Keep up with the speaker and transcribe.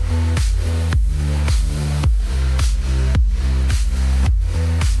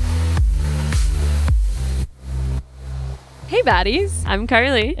Hey baddies, I'm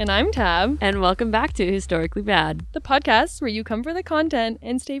Carly. and I'm Tab, And welcome back to Historically Bad. the podcast where you come for the content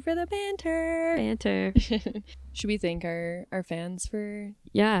and stay for the banter. Banter. Should we thank our fans for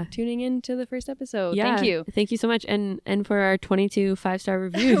Yeah. tuning in to the first episode? Yeah. Thank you. Thank you so much. And for our 22 5-star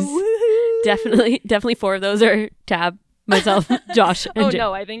reviews. Woohoo! definitely 4 of those are Tab, myself, Josh, and Oh Jay.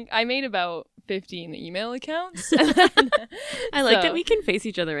 no, I think I made about 15 email accounts. I like So- that we can face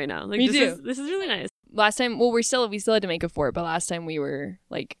each other right now. Like Me this too. This is really nice. Last time, well, we still had to make a fort, but last time we were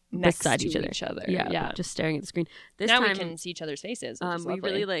like next Beside to each other. Yeah. Yeah. Just staring at the screen. This Now time, we can see each other's faces. Which is we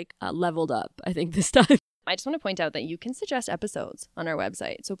lovely. really leveled up, I think, this time. I just want to point out that you can suggest episodes on our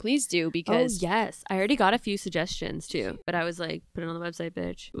website, so please do, because yes. I already got a few suggestions too, but I was like, put it on the website,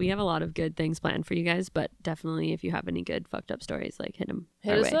 bitch. We have a lot of good things planned for you guys, but definitely if you have any good fucked up stories, like hit them.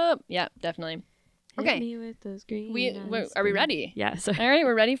 hit us up. Yeah, definitely. Hit Okay. me with those green Are we ready? Yeah. So, All right,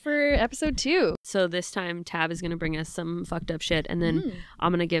 we're ready for episode 2. so this time Tab is going to bring us some fucked up shit, and then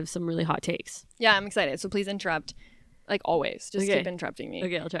I'm going to give some really hot takes. Yeah, I'm excited. So please interrupt, like always. Just Okay. keep interrupting me.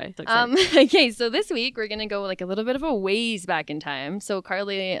 Okay, I'll try. So excited. Okay, so this week we're gonna go like a little bit of a ways back in time. So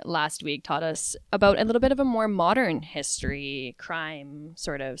Carly last week taught us about a little bit of a more modern history, crime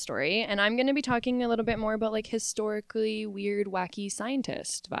sort of story, and I'm gonna be talking a little bit more about like historically weird, wacky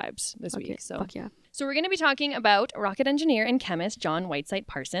scientist vibes this Okay, week. So fuck yeah. So we're gonna be talking about rocket engineer and chemist John Whiteside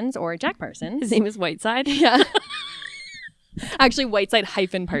Parsons, or Jack Parsons. His name is Whiteside. Yeah. Actually, Whiteside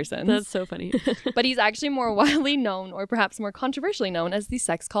 - Parsons. That's so funny. But he's actually more widely known, or perhaps more controversially known, as the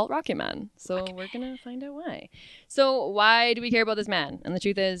sex cult Rocket Man. So we're going to find out why. So why do we care about this man? And the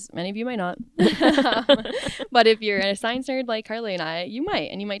truth is, many of you might not. But if you're a science nerd like Carly and I, you might.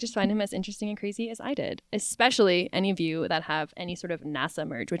 And you might just find him as interesting and crazy as I did. Especially any of you that have any sort of NASA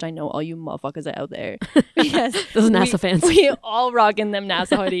merch, which I know all you motherfuckers are out there. Because Those NASA fans. We all rock in them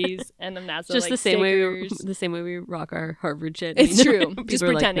NASA hoodies and them NASA Just like, the same way we rock our Harvard shit. It's You know? true. People Just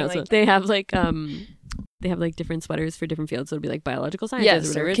are pretending no, so like- they have like different sweaters for different fields. So it'll be like biological sciences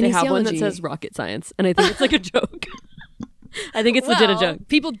Yes, or or whatever. They have one that kinesiology. says rocket science, and I think it's like a joke. I think it's legit a Well, joke.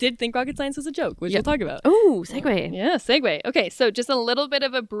 People did think rocket science was a joke, which Yeah. we'll talk about. Oh, segue. Yeah, segue. Okay, so just a little bit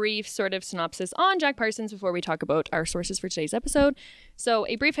of a brief sort of synopsis on Jack Parsons before we talk about our sources for today's episode. So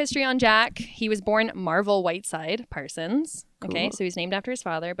a brief history on Jack. He was born Marvel Whiteside Parsons. Okay, Cool. so he's named after his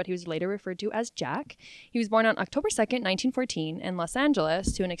father, but he was later referred to as Jack. He was born on October 2nd, 1914 in Los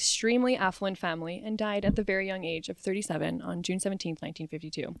Angeles to an extremely affluent family and died at the very young age of 37 on June 17th,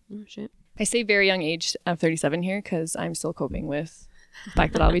 1952. Oh shit. I say very young age of 37 here because I'm still coping with the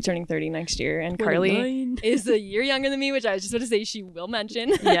fact that I'll be turning 30 next year, and Carly 29. is a year younger than me, which I was just about to say she will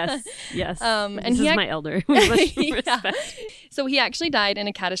mention. Yes. And this he is my elder. With much Yeah. respect. So he actually died in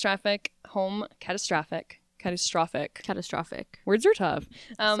a catastrophic words are tough.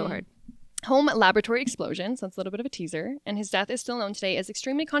 So hard. Home laboratory explosion. So that's a little bit of a teaser. And his death is still known today as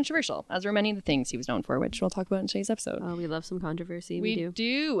extremely controversial, as were many of the things he was known for, which we'll talk about in today's episode. Oh, we love some controversy. We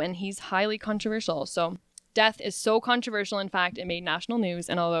do, and he's highly controversial. So death is so controversial, in fact, it made national news,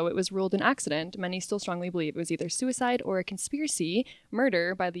 and although it was ruled an accident, many still strongly believe it was either suicide or a conspiracy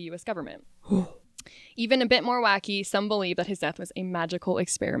murder by the U.S. government. Even a bit more wacky, some believe that his death was a magical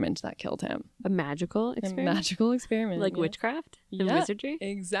experiment that killed him. A magical A experiment? magical experiment. Like yeah. witchcraft and Yeah. wizardry?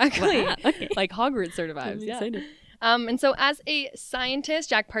 Exactly. Wow, okay. Like Hogwarts sort of vibes. I'm Yeah. excited. And so as a scientist,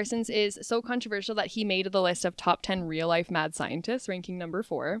 Jack Parsons is so controversial that he made the list of top 10 real-life mad scientists, ranking number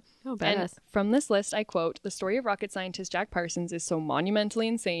 4. Oh, And badass. from this list, I quote, "The story of rocket scientist Jack Parsons is so monumentally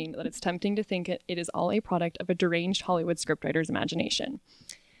insane that it's tempting to think it is all a product of a deranged Hollywood scriptwriter's imagination."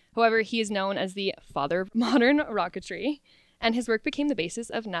 However, he is known as the father of modern rocketry, and his work became the basis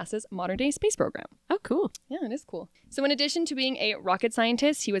of NASA's modern-day space program. Oh, cool. Yeah, it is cool. So in addition to being a rocket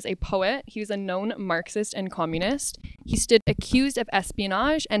scientist, he was a poet, he was a known Marxist and communist. He stood accused of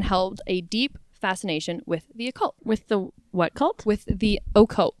espionage and held a deep fascination with the occult. With the what cult? With the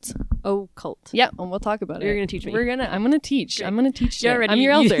occult. Oh, cult. Yeah, and we'll talk about it. You're gonna teach me. I'm gonna teach. Great. I'm gonna teach shit. You're I'm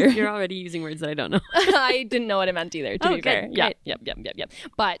your elder. You're already using words that I don't know. I didn't know what it meant either, to Oh, be fair. good, Yeah, great. yep.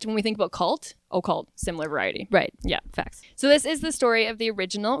 But when we think about cult, occult, similar variety. Right. Yeah. Facts. So this is the story of the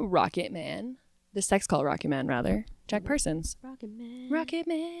original Rocket Man, the sex cult Rocket Man, rather, Jack Parsons. Rocket Man. Rocket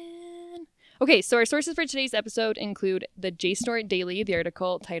Man. Okay, so our sources for today's episode include the JSTOR Daily, the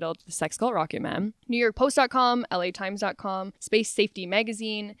article titled The Sex Cult Rocket Man, NewYorkPost.com, LATimes.com, Space Safety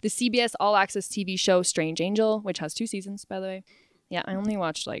Magazine, the CBS All Access TV show Strange Angel, which has 2 seasons, by the way. Yeah, I only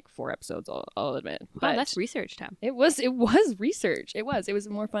watched like 4 episodes, I'll admit. Wow, But that's research time. it was research. It was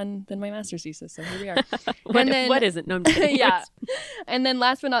more fun than my master's thesis, so here we are. What isn't? No, I'm just kidding. Yeah. And then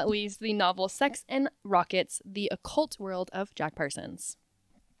last but not least, the novel Sex and Rockets, The Occult World of Jack Parsons.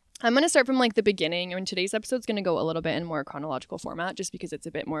 I'm going to start from like the beginning. And today's episode's going to go a little bit in more chronological format just because it's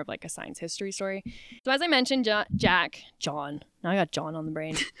a bit more of like a science history story. So as I mentioned, John. Now I got John on the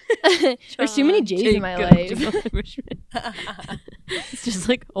brain. There's too many J's in my life. It's just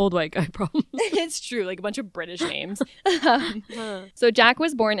like old white guy problems. It's true, like a bunch of British names. So Jack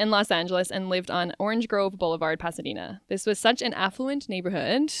was born in Los Angeles and lived on Orange Grove Boulevard, Pasadena. This was such an affluent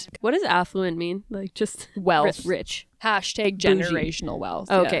neighborhood. What does affluent mean? Like just Wealth. rich. Hashtag generational wealth.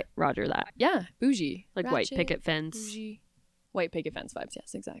 Oh, yeah. okay, roger that. Yeah, bougie. Like Ratchet, white picket fence. Bougie. White picket fence vibes,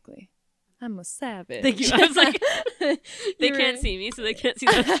 yes, exactly. I'm a savage. Thank you. I was like, they can't see me, so they can't see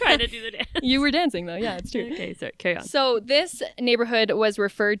that I'm trying to do the dance. You were dancing, though. Yeah, it's true. Okay, sorry. Carry on. So this neighborhood was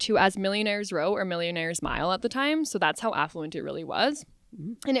referred to as Millionaire's Row or Millionaire's Mile at the time. So that's how affluent it really was.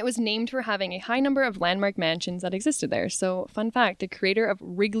 And it was named for having a high number of landmark mansions that existed there. So, fun fact, the creator of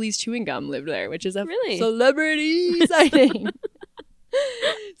Wrigley's Chewing Gum lived there, which is a celebrity sighting.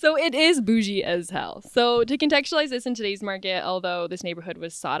 So it is bougie as hell. So to contextualize this in today's market, although this neighborhood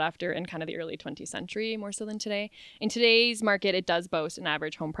was sought after in kind of the early 20th century, more so than today, in today's market, it does boast an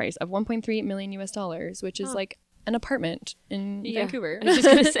average home price of 1.3 million US dollars, which is like an apartment in Vancouver. I was just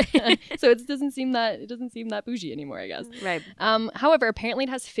gonna say. So it doesn't seem that bougie anymore, I guess. Right. However, apparently it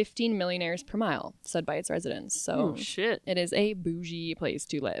has 15 millionaires per mile said by its residents. So shit. It is a bougie place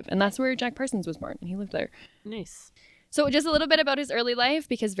to live. And that's where Jack Parsons was born, and he lived there. Nice. So just a little bit about his early life,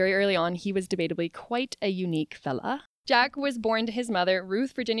 because very early on, he was debatably quite a unique fella. Jack was born to his mother,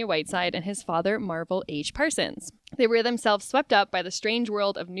 Ruth Virginia Whiteside, and his father, Marvel H. Parsons. They were themselves swept up by the strange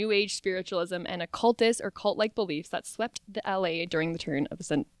world of New Age spiritualism and occultist or cult-like beliefs that swept the LA during the turn of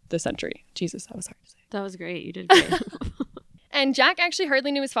the century. Jesus, that was hard to say. That was great. You did great. And Jack actually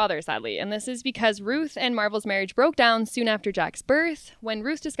hardly knew his father, sadly. And this is because Ruth and Marvel's marriage broke down soon after Jack's birth, when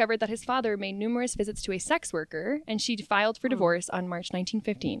Ruth discovered that his father made numerous visits to a sex worker, and she filed for divorce on March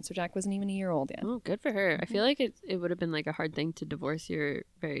 1915. So Jack wasn't even a year old yet. Oh, good for her. I feel like it would have been like a hard thing to divorce your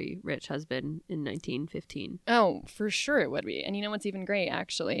very rich husband in 1915. Oh, for sure it would be. And you know what's even great,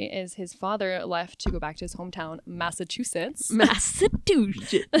 actually, is his father left to go back to his hometown, Massachusetts.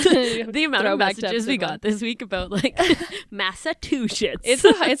 Massachusetts. The amount of messages we got this week about like Massachusetts. It's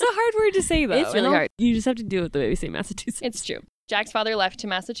a hard word to say, though. It's really hard. You just have to deal with the way we say Massachusetts. It's true. Jack's father left to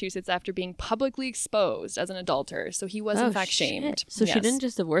Massachusetts after being publicly exposed as an adulterer, so he was in fact shamed. So she didn't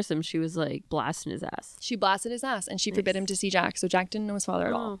just divorce him, she was like blasting his ass. She blasted his ass, and she forbid him to see Jack, so Jack didn't know his father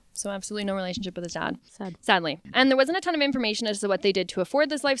at all. So absolutely no relationship with his dad. Sadly. And there wasn't a ton of information as to what they did to afford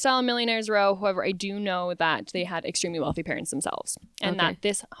this lifestyle in Millionaire's Row. However, I do know that they had extremely wealthy parents themselves, and that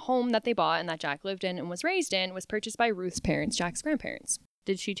this home that they bought and that Jack lived in and was raised in was purchased by Ruth's parents, Jack's grandparents.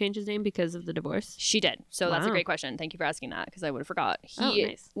 Did she change his name because of the divorce? She did. So that's a great question. Thank you for asking that, because I would have forgot.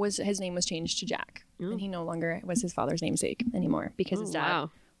 His name was changed to Jack, and he no longer was his father's namesake anymore because his dad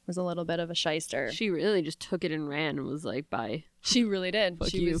was a little bit of a shyster. She really just took it and ran and was like, bye. She really did. Fuck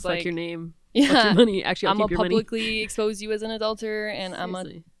she you, was fuck like, your name. Yeah. Fuck your money. Actually, I'll keep your money. I'm gonna publicly expose you as an adulterer, and I'm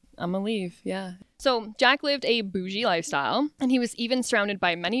gonna leave. Yeah. So Jack lived a bougie lifestyle, and he was even surrounded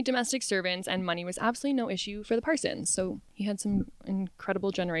by many domestic servants, and money was absolutely no issue for the Parsons. So he had some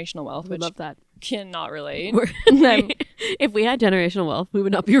incredible generational wealth, which love that. Cannot relate. If we had generational wealth, we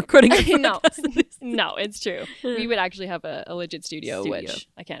would not be recording. No, it's true. We would actually have a legit studio, which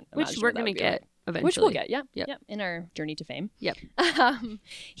I can't imagine. Which we're gonna get. Eventually. Which we'll get, yeah, in our journey to fame. Yep.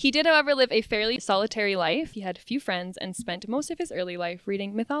 He did, however, live a fairly solitary life. He had few friends and spent most of his early life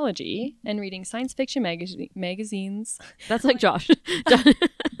reading mythology and reading science fiction magazines. That's like Josh.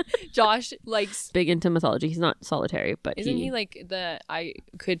 Josh likes... big into mythology. He's not solitary, but Isn't he like I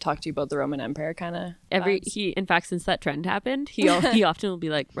could talk to you about the Roman Empire kind of in fact, since that trend happened, he often will be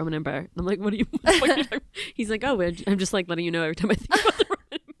like, Roman Empire. I'm like, what are you talking about? He's like, oh, I'm just like letting you know every time I think about the Roman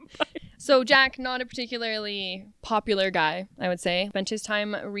Empire. So Jack, not a particularly popular guy, I would say. Spent his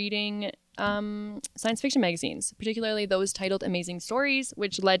time reading science fiction magazines, particularly those titled Amazing Stories,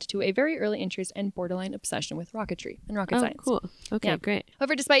 which led to a very early interest and borderline obsession with rocketry and rocket science. Cool. Okay, great.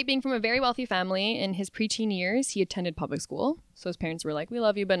 However, despite being from a very wealthy family, in his preteen years, he attended public school. So his parents were like, we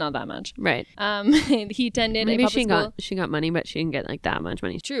love you, but not that much. Right. He attended Maybe a public school. She got money, but she didn't get like that much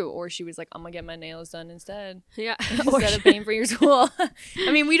money. True. Or she was like, I'm going to get my nails done instead. Yeah. Instead of paying for your school.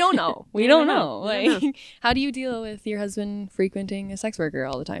 I mean, we don't know. We don't know. Like, how do you deal with your husband frequenting a sex worker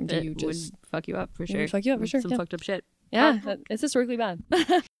all the time? Do you just... fuck you up for sure. Fuck you up for sure. Some fucked up shit. Yeah, it's historically bad.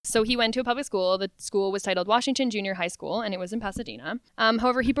 So he went to a public school. The school was titled Washington Junior High School, and it was in Pasadena.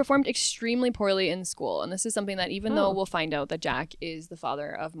 However, he performed extremely poorly in school. And this is something that even though we'll find out that Jack is the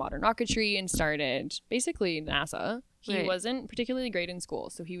father of modern rocketry and started basically NASA, he wasn't particularly great in school.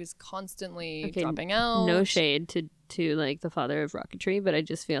 So he was constantly dropping out. No shade to to like the father of rocketry, but I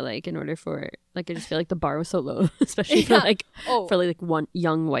just feel like in order for like I just feel like the bar was so low, especially for like one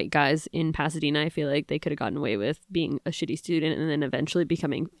young white guys in Pasadena. I feel like they could have gotten away with being a shitty student and then eventually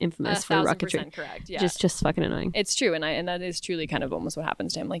becoming infamous for rocketry. Correct. Yeah. Just fucking annoying. It's true, and that is truly kind of almost what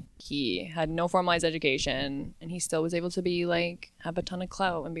happens to him. Like he had no formalized education, and he still was able to be like have a ton of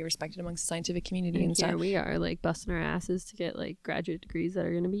clout and be respected amongst the scientific community and stuff. Here we are like busting our asses to get like graduate degrees that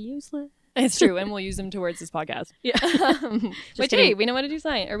are going to be useless. It's true, and we'll use them towards this podcast. Yeah. But hey, we know how to do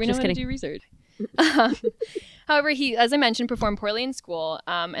science, or we know how to do research. However, he, as I mentioned, performed poorly in school,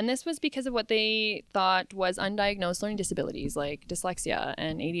 and this was because of what they thought was undiagnosed learning disabilities like dyslexia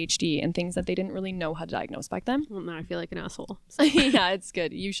and ADHD and things that they didn't really know how to diagnose back then. Well, now I feel like an asshole. So. Yeah, it's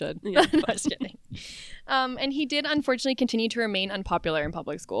good. You should. Yeah, just kidding. And he did unfortunately continue to remain unpopular in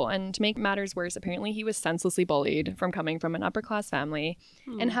public school. And to make matters worse, apparently he was senselessly bullied from coming from an upper class family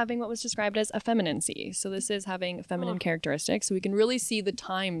and having what was described as effeminacy. So this is having feminine characteristics. So we can really see the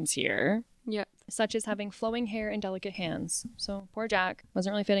times here. Yeah. Such as having flowing hair and delicate hands. So poor Jack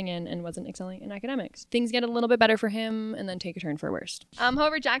wasn't really fitting in and wasn't excelling in academics. Things get a little bit better for him and then take a turn for worse.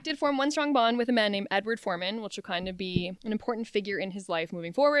 However, Jack did form one strong bond with a man named Edward Foreman, which will kind of be an important figure in his life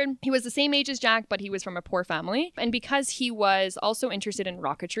moving forward. He was the same age as Jack, but he was from a poor family. And because he was also interested in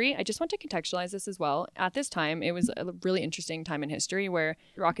rocketry, I just want to contextualize this as well. At this time, it was a really interesting time in history where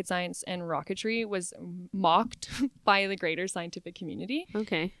rocket science and rocketry was mocked by the greater scientific community.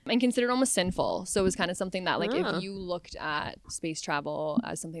 Okay. And considered almost sinful. So it was kind of something that like if you looked at space travel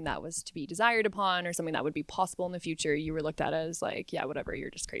as something that was to be desired upon or something that would be possible in the future, you were looked at as like, yeah, whatever, you're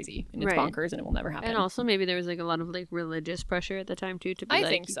just crazy and it's bonkers and it will never happen. And also maybe there was like a lot of like religious pressure at the time too to be I like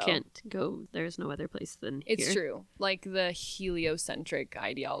think you so. Can't go, there's no other place than it's here. true. Like the heliocentric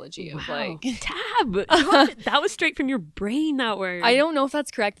ideology of like Tab. That was straight from your brain, that word. I don't know if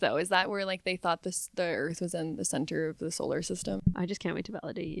that's correct though. Is that where like they thought the Earth was in the center of the solar system? I just can't wait to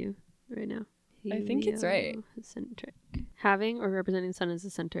validate you right now. I think it's right. Centric. Having or representing the sun as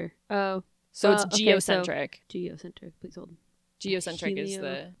the center. Oh. So it's geocentric. Okay, so geocentric. Please hold. Geocentric is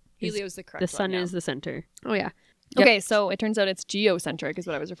the... Helio's the correct The sun one, is the center. Oh, yeah. Okay, so it turns out it's geocentric is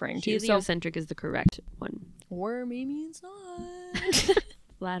what I was referring to. Heliocentric is the correct one. Or maybe it's not.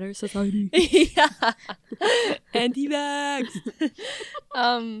 Flatter society. Yeah. Anti-vax.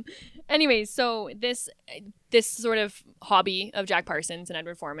 Anyways, so this sort of hobby of Jack Parsons and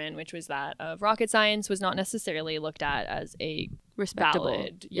Edward Foreman, which was that of rocket science, was not necessarily looked at as a respectable.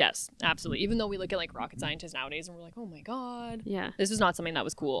 Valid. Yes, absolutely. Even though we look at like rocket scientists nowadays and we're like, oh my god, yeah, this was not something that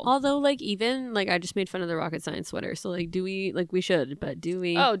was cool. Although like even like I just made fun of the rocket science sweater, so like do we like we should, but do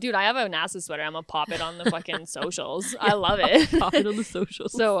we? Oh, dude, I have a NASA sweater. I'm gonna pop it on the fucking socials. I love it. Pop it on the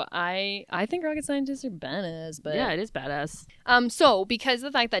socials. So I think rocket scientists are badass, but yeah, it is badass. So because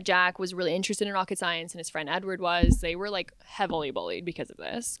of the fact that Jack was really interested in rocket science and his friend Edward was, they were like heavily bullied because of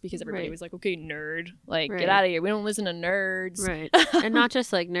this. Because everybody was like, okay, nerd, like get out of here. We don't listen to nerds. Right. And not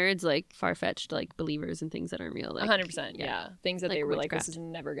just like nerds, like far-fetched like believers and things that aren't real. Like 100%. Yeah. Things that like they were witchcraft. Like, this is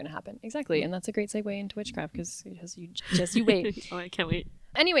never gonna happen. Exactly. And that's a great segue into witchcraft because you wait. Oh, I can't wait.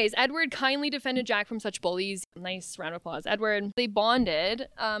 Anyways, Edward kindly defended Jack from such bullies. Nice round of applause, Edward. They bonded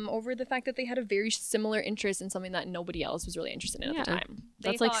over the fact that they had a very similar interest in something that nobody else was really interested in at the time.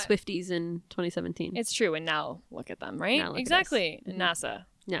 That's like Swifties in 2017. It's true, and now look at them, right? Exactly. And NASA.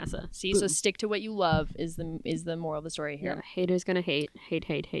 See, so stick to what you love is the moral of the story here. Yeah, haters gonna hate.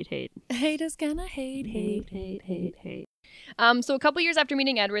 Haters gonna hate. So a couple years after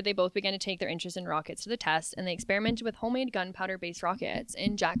meeting Edward, they both began to take their interest in rockets to the test, and they experimented with homemade gunpowder-based rockets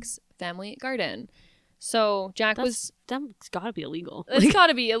in Jack's family garden. So that's gotta be illegal. It's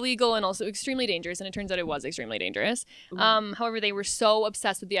gotta be illegal and also extremely dangerous, and it turns out it was extremely dangerous. However, they were so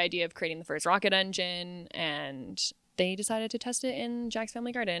obsessed with the idea of creating the first rocket engine, and they decided to test it in Jack's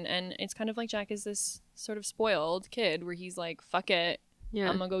family garden. And it's kind of like Jack is this sort of spoiled kid where he's like, fuck it,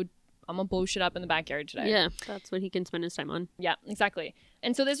 I'm gonna blow shit up in the backyard today. Yeah, that's what he can spend his time on. Yeah, exactly.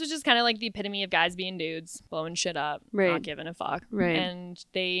 And so this was just kind of like the epitome of guys being dudes, blowing shit up, not giving a fuck. Right. And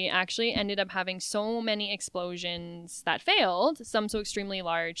they actually ended up having so many explosions that failed, some so extremely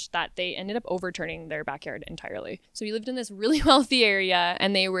large that they ended up overturning their backyard entirely. So he lived in this really wealthy area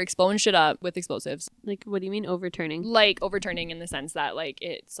and they were exploding shit up with explosives. Like, what do you mean overturning? Like overturning in the sense that like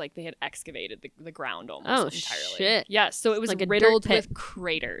it's like they had excavated the ground almost entirely. Shit. Yes. So it was like riddled with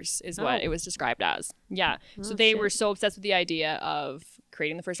craters is what it was described as. Yeah. So they were so obsessed with the idea of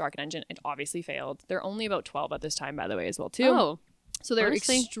creating the first rocket engine. It obviously failed. They're only about 12 at this time, by the way, as well, too. Oh. So they're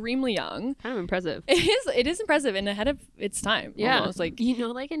extremely young. Kind of impressive. It is impressive and ahead of its time. Yeah. Almost. Like, you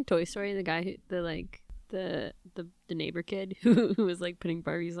know, like in Toy Story, the the neighbor kid who was like putting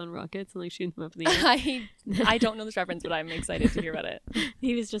Barbies on rockets and like shooting them up in the air? I don't know this reference, but I'm excited to hear about it.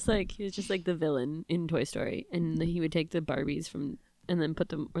 He was just like the villain in Toy Story, and he would take the Barbies from and then put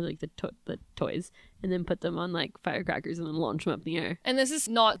them, or like the toys, and then put them on like firecrackers and then launch them up in the air. And this is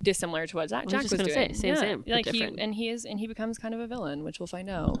not dissimilar to what Jack was doing. Same. Like he becomes kind of a villain, which we'll find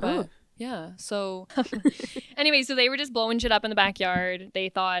out. But yeah, so anyway, so they were just blowing shit up in the backyard. They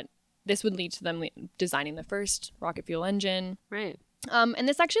thought this would lead to them designing the first rocket fuel engine. Right. And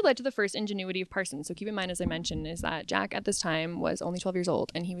this actually led to the first ingenuity of Parsons. So keep in mind, as I mentioned, is that Jack at this time was only 12 years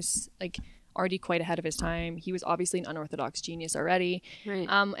old, and he was like already quite ahead of his time. He was obviously an unorthodox genius already. Right.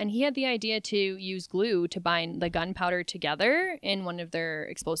 And he had the idea to use glue to bind the gunpowder together in one of their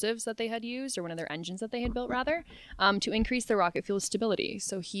explosives that they had used, or one of their engines that they had built rather, to increase the rocket fuel stability.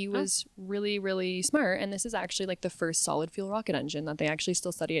 So he was really, really smart. And this is actually like the first solid fuel rocket engine that they actually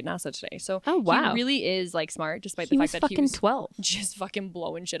still study at NASA today. So he really is like smart, despite the fact that he was 12. Just fucking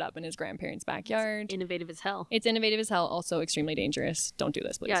blowing shit up in his grandparents' backyard. It's innovative as hell. It's innovative as hell. Also extremely dangerous. Don't do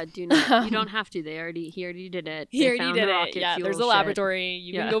this, please. Yeah, do not. You don't have to. He already did it. He already did it. Yeah, there's a laboratory.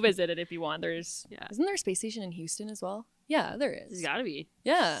 You can go visit it if you want. Isn't there a space station in Houston as well? Yeah, there is. There's gotta be.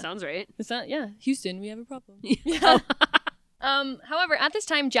 Yeah. Sounds right. It's not, Houston, we have a problem. Yeah. However, at this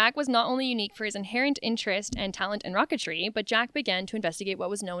time, Jack was not only unique for his inherent interest and talent in rocketry, but Jack began to investigate what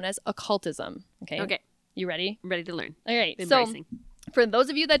was known as occultism. Okay. You ready? I'm ready to learn. All right. So, for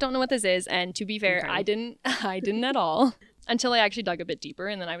those of you that don't know what this is, and to be fair, I didn't at all. Until I actually dug a bit deeper,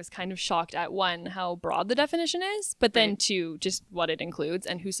 and then I was kind of shocked at one, how broad the definition is, but then two, just what it includes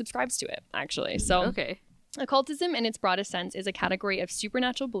and who subscribes to it, actually. So occultism in its broadest sense is a category of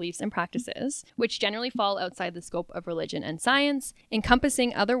supernatural beliefs and practices, which generally fall outside the scope of religion and science,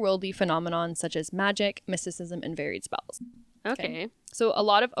 encompassing otherworldly phenomenon such as magic, mysticism, and varied spells. Okay. So a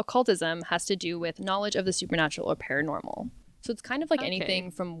lot of occultism has to do with knowledge of the supernatural or paranormal. So it's kind of like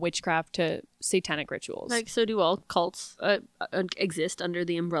anything from witchcraft to satanic rituals. Like, so do all cults exist under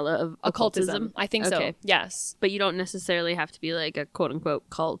the umbrella of occultism? I think so, yes. But you don't necessarily have to be like a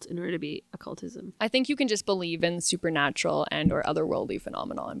quote-unquote cult in order to be occultism. I think you can just believe in supernatural and or otherworldly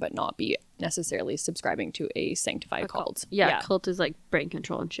phenomenon, but not be necessarily subscribing to a sanctified cult. Yeah, cult is like brain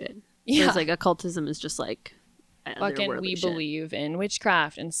control and shit. Whereas like occultism is just like... Fucking we believe in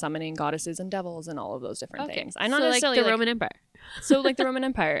witchcraft and summoning goddesses and devils and all of those different things. I'm not necessarily like the Roman Empire. So like the Roman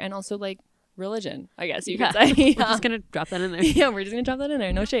Empire, and also like religion, I guess you could say. We're just gonna drop that in there. Yeah, we're just gonna drop that in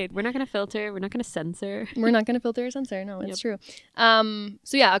there. No shade. We're not gonna filter. We're not gonna censor. We're not gonna filter or censor. No, it's true.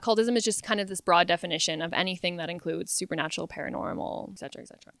 So yeah, occultism is just kind of this broad definition of anything that includes supernatural, paranormal, etc.,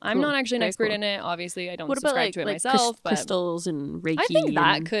 etc. I'm not actually an expert in it. Obviously, I don't subscribe to it myself. But crystals and Reiki. I think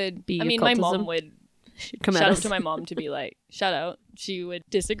that could be. I mean, my mom would. Shout out to my mom to be like, shout out. She would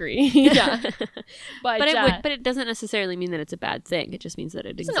disagree. Yeah. But it doesn't necessarily mean that it's a bad thing. It just means that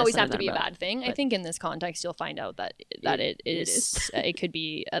it doesn't always have to be a bad thing. I think in this context, you'll find out that it is. It could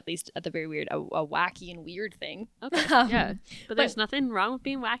be, at least at the very weird, a wacky and weird thing. Okay. Yeah. But there's nothing wrong with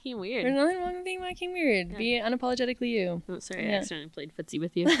being wacky and weird. There's nothing wrong with being wacky and weird. Yeah. Be unapologetically you. Oh, sorry. I accidentally played footsie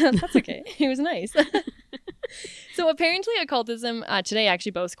with you. That's okay. It was nice. So apparently occultism today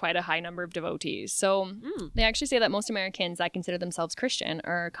actually boasts quite a high number of devotees. So they actually say that most Americans that consider themselves Christian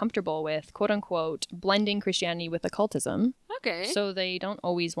are comfortable with, quote unquote, blending Christianity with occultism. Okay. So they don't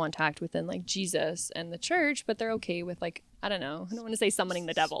always want to act within like Jesus and the church, but they're okay with like, I don't know. I don't want to say summoning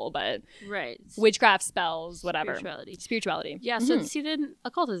the devil, but witchcraft spells, whatever. Spirituality. Yeah. So see, then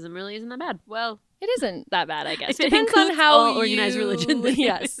occultism really isn't that bad. Well, it isn't that bad, I guess. It depends on how organized religion.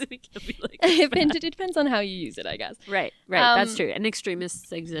 Yes. It depends on how you use it, I guess. Right. That's true. And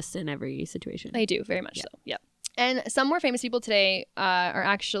extremists exist in every situation. They do, very much so. Yeah. And some more famous people today are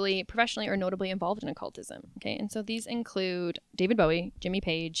actually professionally or notably involved in occultism. Okay, and so these include David Bowie, Jimmy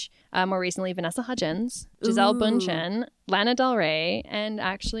Page, more recently Vanessa Hudgens, Giselle Bundchen, Lana Del Rey, and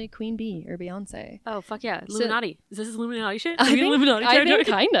actually Queen Bee or Beyonce. Oh fuck yeah, Illuminati! Is this Illuminati shit? I think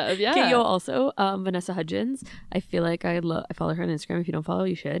kind of, yeah. Okay, also Vanessa Hudgens. I feel like I follow her on Instagram. If you don't follow,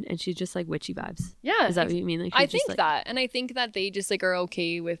 you should. And she's just like witchy vibes. Yeah, is that what you mean? Like, I think that, and I think that they just like are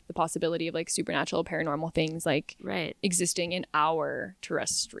okay with the possibility of like supernatural, paranormal things like existing in our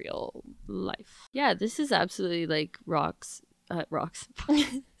terrestrial life. Yeah, this is absolutely like rocks.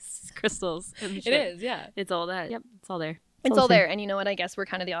 Crystals and shit. It is, yeah. It's all that. Yep, it's all there. It's all there. And you know what? I guess we're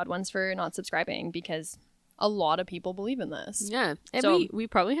kind of the odd ones for not subscribing because a lot of people believe in this. Yeah. And so, we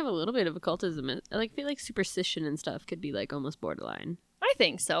probably have a little bit of occultism. I feel like superstition and stuff could be like almost borderline. I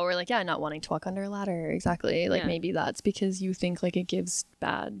think so. Or like, not wanting to walk under a ladder. Exactly. Like maybe that's because you think like it gives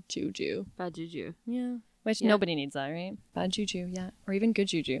bad juju. Bad juju. Yeah. Which nobody needs that, right? Bad juju, yeah. Or even good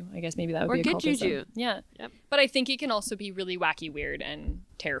juju. I guess maybe that would be a cultism. Juju. Yeah. Yep. But I think it can also be really wacky, weird, and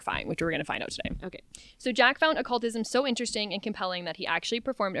terrifying, which we're going to find out today. Okay. So Jack found occultism so interesting and compelling that he actually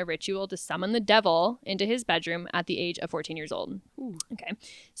performed a ritual to summon the devil into his bedroom at the age of 14 years old. Ooh. Okay.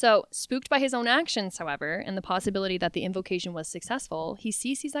 So, spooked by his own actions, however, and the possibility that the invocation was successful, he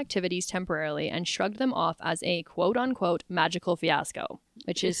ceased these activities temporarily and shrugged them off as a quote-unquote magical fiasco.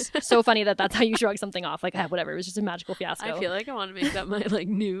 Which is so funny that that's how you shrug something off. Like, whatever, it was just a magical fiasco. I feel like I want to make that my like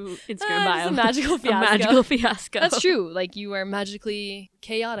new Instagram bio. A magical fiasco. A magical fiasco. That's true. Like, you are magically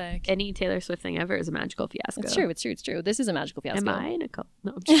chaotic. Any Taylor Swift thing ever is a magical fiasco. It's true. This is a magical fiasco. Am I in a cult?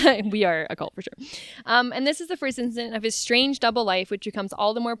 No. We are a cult for sure. And this is the first incident of his strange double life, which becomes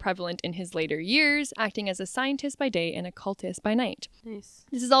all the more prevalent in his later years, acting as a scientist by day and a cultist by night. Nice.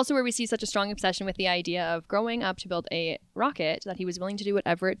 This is also where we see such a strong obsession with the idea of growing up to build a rocket that he was willing to do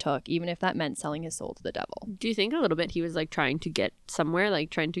whatever it took, even if that meant selling his soul to the devil. Do you think a little bit he was like trying to get somewhere, like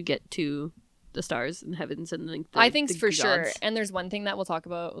trying to get to the stars and heavens and like I think for sure. And there's one thing that we'll talk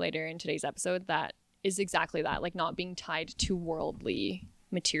about later in today's episode that is exactly that, like not being tied to worldly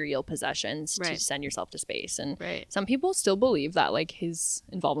material possessions to send yourself to space. And some people still believe that like his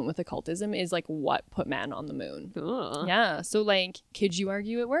involvement with occultism is like what put man on the moon. Cool. Yeah. So like, could you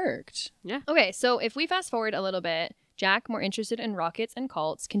argue it worked? Yeah. Okay. So if we fast forward a little bit, Jack, more interested in rockets and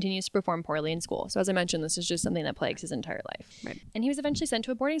cults, continues to perform poorly in school. So as I mentioned, this is just something that plagues his entire life. Right. And he was eventually sent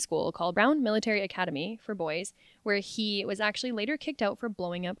to a boarding school called Brown Military Academy for boys, where he was actually later kicked out for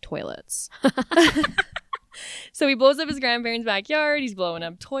blowing up toilets. So he blows up his grandparents' backyard. He's blowing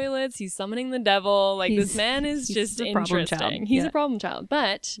up toilets. He's summoning the devil. Like, this man is just interesting. He's a problem child,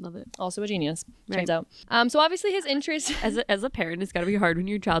 but love it. Also a genius, turns out. So obviously his interest... As a parent, it's got to be hard when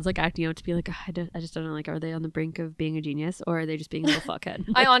your child's like acting out to be like, I just don't know, like, are they on the brink of being a genius or are they just being a little fuckhead?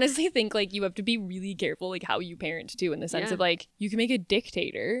 I honestly think, like, you have to be really careful, like, how you parent, too, in the sense of, like, you can make a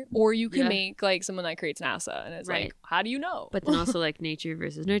dictator or you can make, like, someone that creates NASA. And it's like, how do you know? But then also, like, nature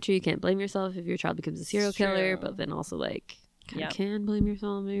versus nurture. You can't blame yourself if your child becomes a serial killer, but then also like kind of can blame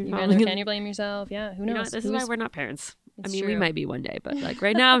yourself. Maybe can you blame yourself? Yeah, who knows? You know, this is why we're not parents. I mean, we might be one day, but like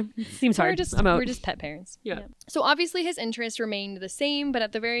right now, it seems hard. We're just pet parents. Yeah. So obviously his interests remained the same, but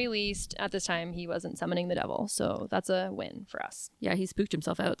at the very least, at this time, he wasn't summoning the devil. So that's a win for us. Yeah, he spooked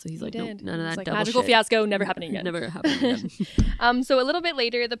himself out. So he's like, nope, none of that. Like, magical fiasco, never happening again. Never happening again. So a little bit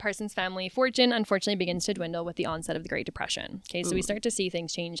later, the Parsons family fortune unfortunately begins to dwindle with the onset of the Great Depression. Okay, so we start to see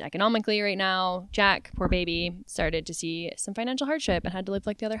things change economically right now. Jack, poor baby, started to see some financial hardship and had to live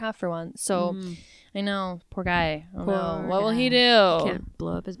like the other half for once. So I know, poor guy. Oh no, what will he do? He can't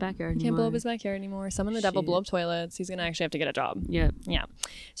blow up his backyard anymore. He can't blow up his backyard anymore. Summon the devil, blow up toilets. He's gonna actually have to get a job. Yeah.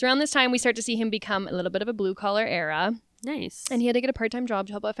 So around this time, we start to see him become a little bit of a blue collar era. Nice. And he had to get a part-time job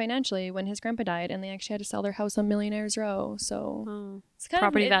to help out financially when his grandpa died, and they actually had to sell their house on Millionaire's Row. So it's kind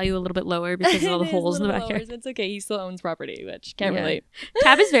property value a little bit lower because of all the holes in the backyard. It's okay. He still owns property, which can't relate.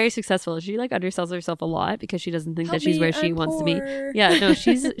 Tab is very successful. She like undersells herself a lot because she doesn't think that she's where she wants to be. Yeah, no,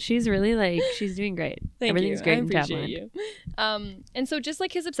 she's really like she's doing great. Everything's great in Tab land. And so just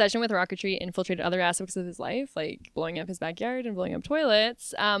like his obsession with rocketry infiltrated other aspects of his life, like blowing up his backyard and blowing up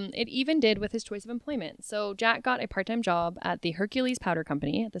toilets, it even did with his choice of employment. So Jack got a part-time job at the Hercules Powder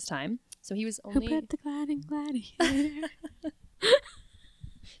Company at this time. So he was only... Who put the gladiator?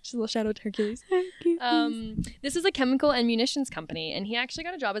 Just a little shout out to Hercules. This is a chemical and munitions company, and he actually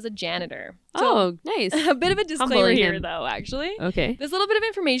got a job as a janitor. So, nice. A bit of a disclaimer here, though, actually. Okay. This little bit of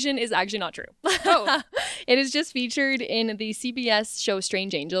information is actually not true. It is just featured in the CBS show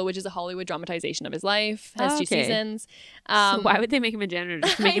Strange Angel, which is a Hollywood dramatization of his life. Has 2 seasons. So why would they make him a janitor?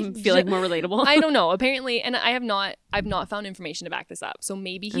 Just to make him feel like more relatable? I don't know. Apparently, and I've not found information to back this up. So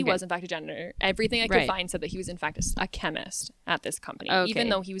maybe he was in fact a janitor. Everything I could find said that he was in fact a chemist at this company, even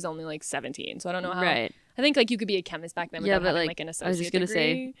though he was only like 17. So I don't know how. Right. I think like you could be a chemist back then without having like an associate I was just gonna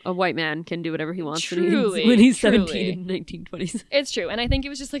degree. say a white man can do whatever he wants when he's 17 in the 1920s. It's true, and I think it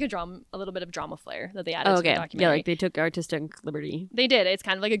was just like a little bit of drama flair that they added to the documentary. Yeah, like they took artistic liberty. They did. It's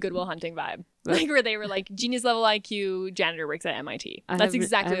kind of like a Good Will Hunting vibe, like where they were like genius level IQ janitor works at MIT. That's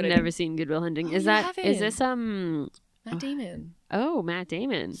exactly what I've never seen Good Will Hunting. Is this Matt Damon? Oh, Matt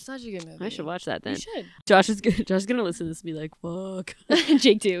Damon. Such a good movie. I should watch that then. You should. Josh is gonna listen to this and be like, fuck.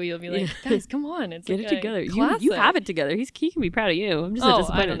 Jake too. You'll be like, guys, come on. It's Get it together. You have it together. He can be proud of you. I'm just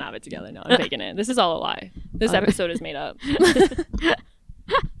disappointed. I don't have it together. No, I'm faking it. This is all a lie. This episode is made up.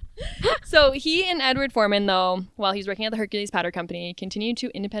 So he and Edward Foreman, though, while he's working at the Hercules Powder Company, continued to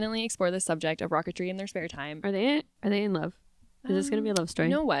independently explore the subject of rocketry in their spare time. Are they in love? Is this going to be a love story?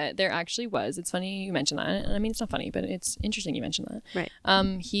 You know what? There actually was. It's funny you mentioned that. I mean, it's not funny, but it's interesting you mentioned that.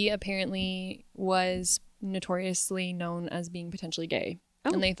 Right. He apparently was notoriously known as being potentially gay.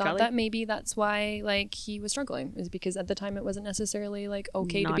 Oh, and they thought golly. that maybe that's why like he was struggling, is because at the time it wasn't necessarily like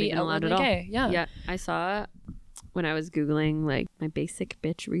okay Not to be even allowed outwardly at all. gay. Yeah, I saw when I was Googling like my basic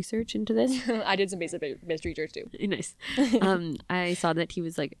bitch research into this. I did some basic bitch research too. Nice. I saw that he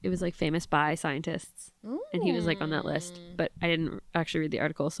was like, it was like famous bi scientists, and he was like on that list, but I didn't actually read the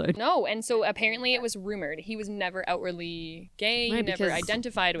article, so No, and so apparently it was rumored. He was never outwardly gay. He Right, never because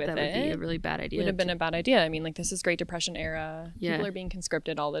identified with that it. would be a really bad idea. Would have been a bad idea. I mean, like, this is Great Depression era. Yeah. People are being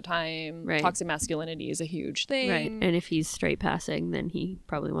conscripted all the time. Right. Toxic masculinity is a huge thing. Right, and if he's straight passing, then he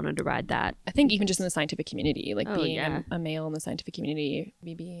probably wanted to ride that. I think even just in the scientific community, like Oh, being yeah. a male in the scientific community,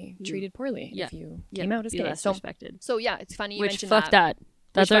 maybe treated poorly Yeah. if you Yeah, came out as be gay. less So, respected. so yeah, it's funny you Which mentioned fuck that.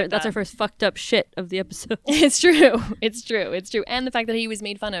 That's Which our fuck that's that. our first fucked up shit of the episode. It's true. It's true. It's true. And the fact that he was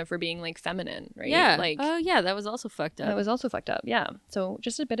made fun of for being like feminine, right? Yeah. Like Oh yeah, that was also fucked up. that was also fucked up. Yeah. So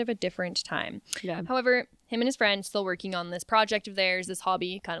just a bit of a different time. Yeah. However, him and his friend still working on this project of theirs, this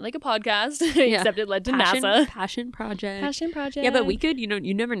hobby, kind of like a podcast, except it led to NASA. Passion project. Passion project. Yeah, but we could, you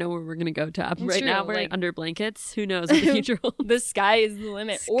never know where we're gonna go, Tab. It's Right true, now we're like- under blankets. Who knows what the future holds? The sky is the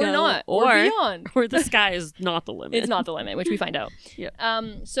limit, or Sky- not, or beyond. Or the sky is not the limit. It's not the limit, which we find out. Yeah.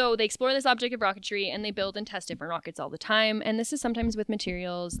 So they explore this object of rocketry and they build and test different rockets all the time. And this is sometimes with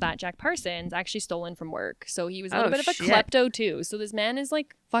materials that Jack Parsons actually stolen from work. So he was a little Oh, bit of a shit. klepto too. So this man is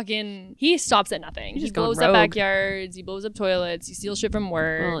like fucking, he stops at nothing. He's He just gone blows up rogue. backyards, he blows up toilets, he steals shit from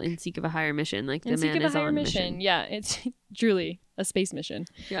work. Well, in seek of a higher mission, like the in seek man of a is higher on mission. Yeah, it's truly a space mission.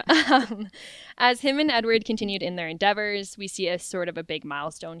 Yeah. As him and Edward continued in their endeavors, we see a sort of a big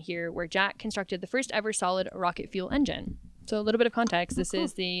milestone here where Jack constructed the first ever solid rocket fuel engine. So a little bit of context, this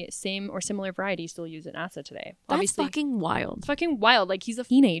is the same or similar variety still used at NASA today. That's Obviously, fucking wild. it's fucking wild. Like, he's a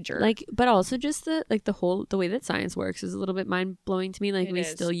teenager. Like, but also just the way that science works is a little bit mind blowing to me. Like, It we is.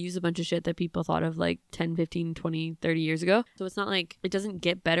 still use a bunch of shit that people thought of like 10, 15, 20, 30 years ago. So it's not like it doesn't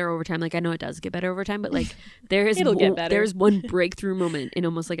get better over time. Like, I know it does get better over time, but like there is It'll get better. There's one breakthrough moment in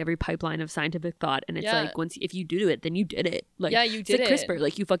almost like every pipeline of scientific thought, and it's Yeah. like if you do it, then you did it. Like, Yeah, you it's did like it. CRISPR,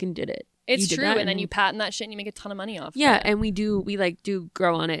 like you fucking did it. it's You did true. that And then you patent that shit and you make a ton of money off Yeah, of it. and we do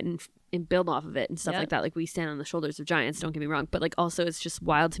grow on it and build off of it and stuff Yeah. like that. Like, we stand on the shoulders of giants, don't get me wrong, but like also it's just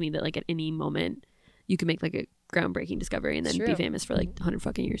wild to me that like at any moment you can make like a groundbreaking discovery and then It's be true. famous for like 100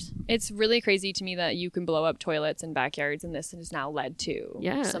 fucking years. It's really crazy to me that you can blow up toilets and backyards, and this has now led to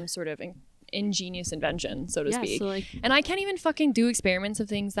Yeah. some sort of ingenious invention, so to speak. So like And I can't even fucking do experiments of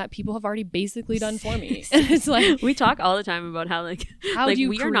things that people have already basically done for me. And it's like, we talk all the time about how like how like do you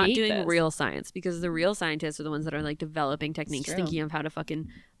we are not create doing this? real science, because the real scientists are the ones that are like developing techniques, true. thinking of how to fucking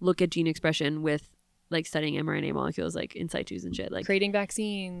look at gene expression with like studying mRNA molecules like in situs and shit, like creating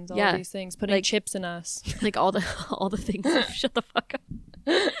vaccines, all Yeah. these things, putting Like- chips in us. like all the things shut the fuck up.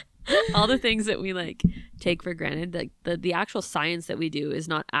 All the things that we like take for granted, like the actual science that we do is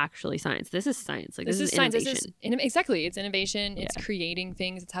not actually science. This is science. Like this is science. innovation. Exactly. It's innovation. It's Yeah. creating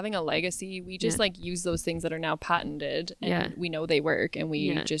things. It's having a legacy. We just Yeah. like use those things that are now patented, and Yeah. we know they work, and we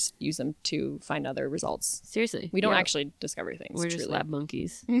Yeah. just use them to find other results. Seriously, We don't Yeah. actually discover things. We're just truly. lab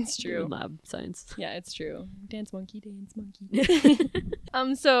monkeys. It's Doing true. lab science. Yeah, it's true. Dance monkey, dance monkey.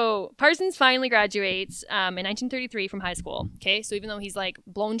 So Parsons finally graduates in 1933 from high school. Okay, so even though he's like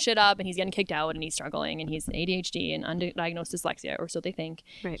blown shit up and he's getting kicked out and he's struggling and he's ADHD and undiagnosed dyslexia, or so they think,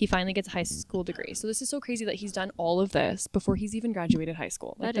 Right. he finally gets a high school degree. So this is so crazy that he's done all of this before he's even graduated high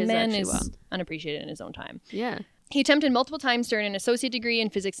school. Like, That the is man actually is wild. unappreciated in his own time. Yeah. He attempted multiple times to earn an associate degree in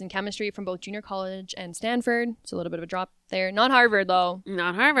physics and chemistry from both junior college and Stanford. So a little bit of a drop there. Not Harvard though.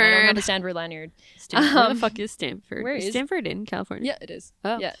 Not I don't have Harvard. a Stanford lanyard. Where the fuck is Stanford? where is- Stanford in California? Yeah, it is.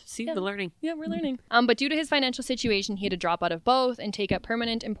 Oh, Yeah. see Yeah. the learning. Yeah, we're learning. But due to his financial situation, he had to drop out of both and take up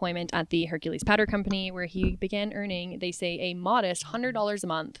permanent employment at the Hercules Powder Company, where he began earning, they say, a modest $100 a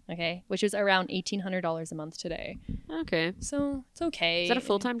month, okay, which is around $1,800 a month today. Okay. So it's okay. Is that a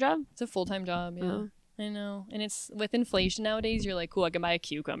full-time job? It's a full-time job, yeah. Oh. I know. And it's with inflation nowadays, you're like, cool, I can buy a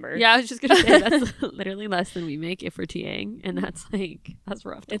cucumber. Yeah, I was just gonna say that's literally less than we make if we're TAing, and that's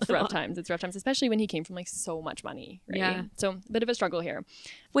rough. to It's live rough on. times. It's rough times, especially when he came from like so much money, right? Yeah. So a bit of a struggle here.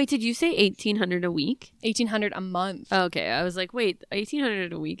 Wait, did you say 1,800 a week? $1,800 a month. Okay, I was like, wait,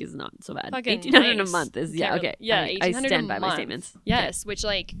 1,800 a week is not so bad. Fucking 1,800 nice. a month is Can't okay. yeah, I 1,800 stand a by my month. statements. Yes, which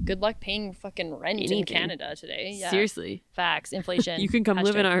like good luck paying fucking rent in Anything. Canada today. Yeah. Seriously, Facts, inflation. you can come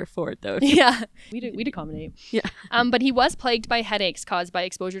live in Hashtag. our fort though. Yeah, we'd accommodate. Yeah. But he was plagued by headaches caused by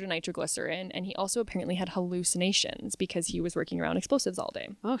exposure to nitroglycerin, and he also apparently had hallucinations because he was working around explosives all day.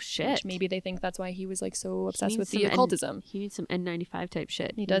 Oh shit. Which maybe they think that's why he was like so He obsessed needs with the some occultism. He needs some N95 type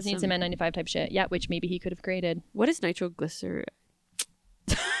shit. He does need some N95 type shit. Yeah, which maybe he could have created. What is nitroglycerin?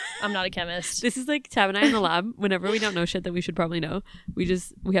 I'm not a chemist. This is like Tab and I in the lab. Whenever we don't know shit that we should probably know, we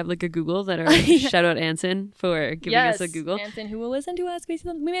have like a Google that are shout out Anson for giving us a Google. Anson, who will listen to us. We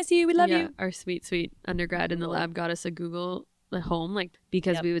miss you. We love you. Our sweet undergrad in the lab got us a Google at home, like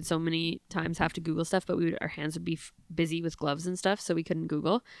because we would so many times have to Google stuff, but our hands would be busy with gloves and stuff, so we couldn't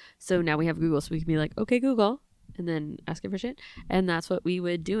Google. So now we have Google, so we can be like, okay, Google, and then ask it for shit. And that's what we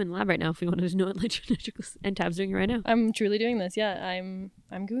would do in the lab right now if we wanted to know what nitroglycerin, and Tab's doing it right now. I'm truly doing this. Yeah, I'm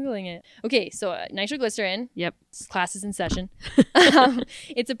Googling it. Okay, so nitroglycerin. Yep. Class is in session.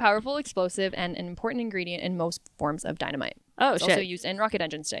 It's a powerful explosive and an important ingredient in most forms of dynamite. Oh, it's shit. also used in rocket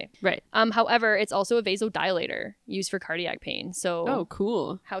engines today. Right. However, it's also a vasodilator used for cardiac pain. So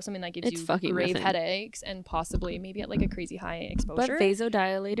cool. How something that gives you grave headaches and possibly maybe at like a crazy high exposure. But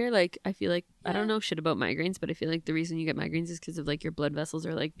vasodilator, like I feel like I don't know shit about migraines, but I feel like the reason you get migraines is because of like your blood vessels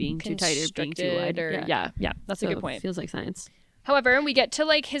are like being too tight or being too wide. Yeah, that's a good point. It feels like science. However, we get to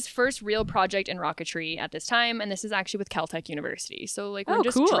like his first real project in rocketry at this time, and this is actually with Caltech University. So like we're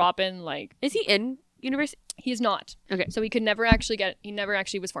just dropping like. Is he in university? He is not. Okay. So he never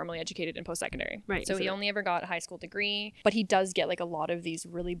actually was formally educated in post-secondary. Right. So he only ever got a high school degree, but he does get like a lot of these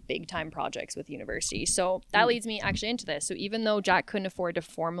really big time projects with university. So that leads me actually into this. So even though Jack couldn't afford to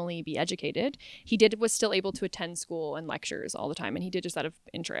formally be educated, he was still able to attend school and lectures all the time. And he did just out of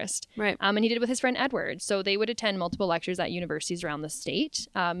interest. Right. And he did it with his friend Edward. So they would attend multiple lectures at universities around the state,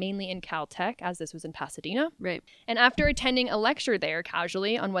 mainly in Caltech, as this was in Pasadena. Right. And after attending a lecture there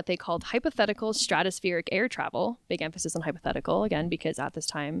casually on what they called hypothetical stratospheric air travel, big emphasis on hypothetical again, because at this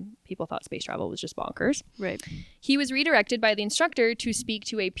time people thought space travel was just bonkers. Right. He was redirected by the instructor to speak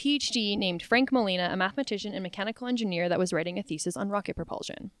to a PhD named Frank Molina, a mathematician and mechanical engineer that was writing a thesis on rocket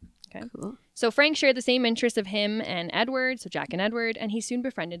propulsion. Okay. Cool. So Frank shared the same interests of him and Edward, so Jack and Edward, and he soon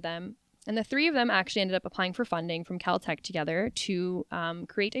befriended them. And the three of them actually ended up applying for funding from Caltech together to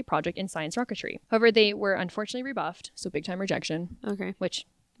create a project in science rocketry. However, they were unfortunately rebuffed, so big time rejection. Okay. Which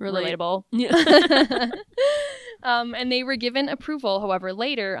relatable. Yeah. And they were given approval, however,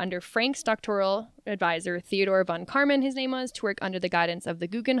 later under Frank's doctoral advisor, Theodore von Karman, his name was, to work under the guidance of the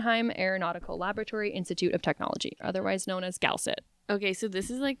Guggenheim Aeronautical Laboratory Institute of Technology, otherwise known as GALCIT. Okay, so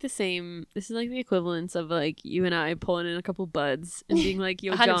this is like the equivalence of like you and I pulling in a couple buds and being like,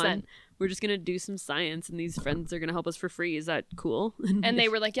 yo, 100%. John, we're just going to do some science and these friends are going to help us for free. Is that cool? And they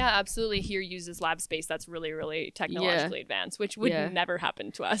were like, yeah, absolutely. Here, use this lab space that's really, really technologically advanced, which would never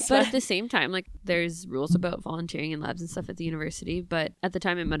happen to us. But at the same time, like there's rules about volunteering in labs and stuff at the university. But at the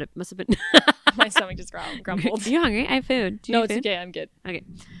time, it must have been. My stomach just grumbled. Are you hungry? I have food. No, it's okay. I'm good. Okay.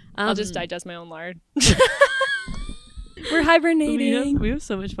 I'll just digest my own lard. We're hibernating. We have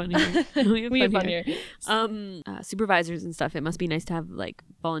so much fun here. We have fun here. Supervisors and stuff. It must be nice to have like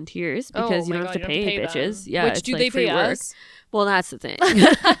volunteers because you don't have to pay bitches. Yeah, which do they pay us? Well, that's the thing.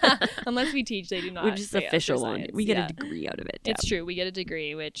 Unless we teach, they do not. Which is official one. We get a degree out of it. It's true. We get a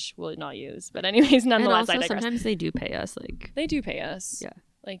degree, which we'll not use. But anyways, nonetheless, and also, sometimes they do pay us. Like they do pay us. Yeah.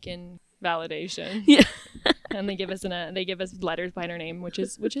 Like in validation. Yeah. And they give us letters behind our name, which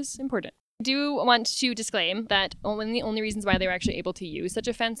is important. I do want to disclaim that one of the only reasons why they were actually able to use such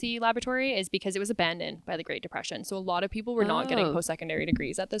a fancy laboratory is because it was abandoned by the Great Depression. So a lot of people were not getting post-secondary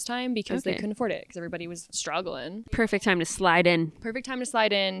degrees at this time because they couldn't afford it because everybody was struggling. Perfect time to slide in.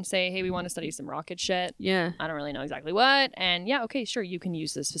 Say, hey, we want to study some rocket shit. Yeah. I don't really know exactly what. And yeah, okay, sure, you can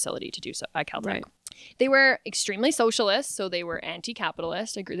use this facility to do so at Caltech. Right. They were extremely socialist, so they were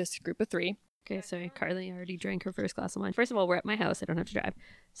anti-capitalist, this group of three. Okay, sorry. Carly already drank her first glass of wine. First of all, we're at my house. I don't have to drive.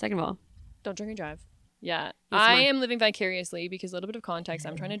 Second of all, don't drink and drive. Yeah. I am living vicariously because a little bit of context,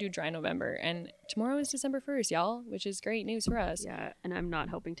 I'm trying to do dry November and tomorrow is December 1st, y'all, which is great news for us. Yeah, and I'm not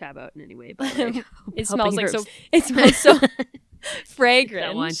helping Tab out in any way, but like, it smells so fragrant.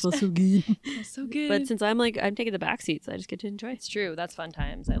 That wine smells so good. It's so good. But since I'm taking the back seat, so I just get to enjoy. It's true. That's fun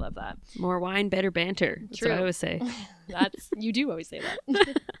times. I love that. More wine, better banter. That's what I always say. You do always say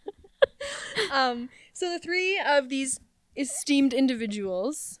that. So the three of these esteemed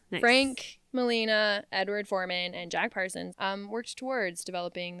individuals, Frank Molina, Edward Foreman, and Jack Parsons, worked towards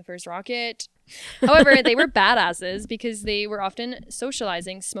developing the first rocket. However, they were badasses because they were often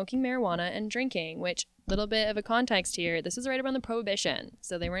socializing, smoking marijuana, and drinking, which, little bit of a context here, this is right around the Prohibition,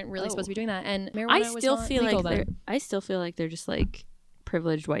 so they weren't really supposed to be doing that. And marijuana was not legal then. I still feel like they're just like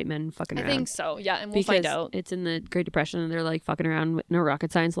privileged white men fucking around. I think so, yeah, and we'll find out. It's in the Great Depression and they're like fucking around in a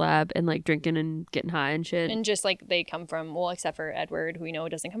rocket science lab and like drinking and getting high and shit. And just like they come from, well, except for Edward, who we know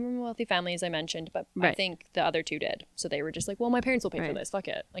doesn't come from a wealthy family, as I mentioned, but I think the other two did. So they were just like, well, my parents will pay for this, fuck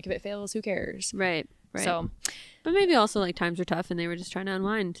it. Like if it fails, who cares? Right. So, but maybe also like times were tough and they were just trying to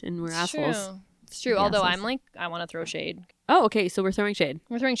unwind and we're assholes. It's true. Although I'm like, I want to throw shade. Oh, okay. So we're throwing shade.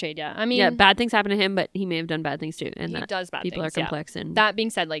 We're throwing shade, yeah. I mean, yeah, bad things happen to him, but he may have done bad things too. And he that does bad people things, are complex. And that being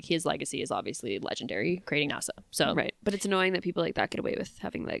said, like, his legacy is obviously legendary, creating NASA. So right. But it's annoying that people like that get away with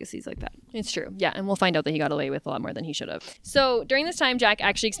having legacies like that. It's true. Yeah. And we'll find out that he got away with a lot more than he should have. So during this time, Jack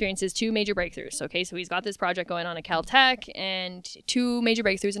actually experiences 2 major breakthroughs. Okay. So he's got this project going on at Caltech and 2 major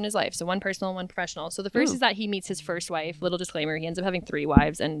breakthroughs in his life. So one personal, one professional. So the first is that he meets his first wife. Little disclaimer, he ends up having 3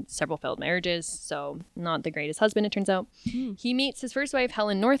 wives and several failed marriages. So not the greatest husband, it turns out. He meets his first wife,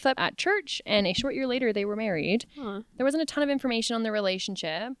 Helen Northup, at church, and a short year later they were married. There wasn't a ton of information on their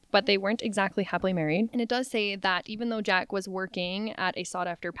relationship, but they weren't exactly happily married. And it does say that even though Jack was working at a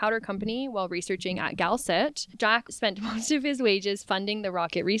sought-after powder company while researching at Galset, Jack spent most of his wages funding the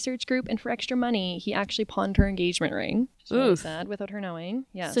rocket research group, and for extra money he actually pawned her engagement ring. Really sad, without her knowing.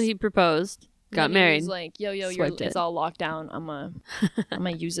 Yes. So he proposed, got married. He was like, yo, it's all locked down. I'm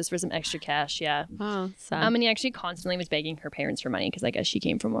gonna use this for some extra cash. Yeah. Oh, sad. And he actually constantly was begging her parents for money because I guess she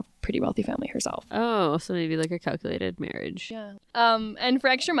came from a pretty wealthy family herself. Oh, so maybe like a calculated marriage. Yeah. And for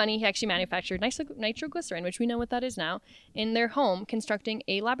extra money, he actually manufactured nitroglycerin, which we know what that is now, in their home, constructing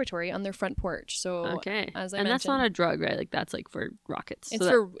a laboratory on their front porch. So, okay. As I and mentioned, that's not a drug, right? Like that's like for rockets.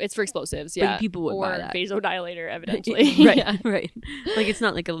 It's for explosives. Yeah. But people would buy that. Vasodilator, evidently. Right. Yeah. Right. Like it's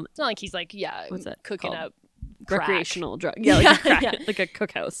not like It's not like he's like what's that cooking called? Up crack. Recreational drug. Yeah, like a crack, like a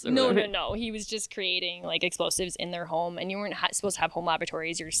cookhouse. No. He was just creating like explosives in their home, and you weren't supposed to have home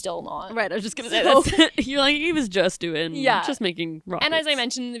laboratories. You're still not. Right. I was just gonna say that. You're like he was just doing. Yeah. Just making rockets. And as I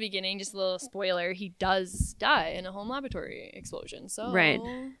mentioned in the beginning, just a little spoiler, he does die in a home laboratory explosion. So right.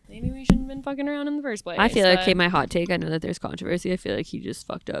 Maybe we shouldn't have been fucking around in the first place. I feel like, okay, my hot take. I know that there's controversy. I feel like he just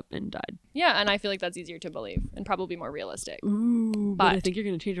fucked up and died. Yeah, and I feel like that's easier to believe and probably more realistic. Ooh, but I think you're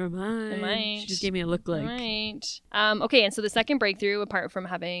gonna change my mind. I might. She just gave me a look like. I might. Okay, and so the second breakthrough, apart from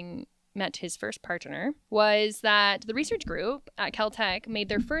having met his first partner, was that the research group at Caltech made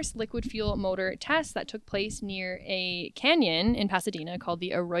their first liquid fuel motor test that took place near a canyon in Pasadena called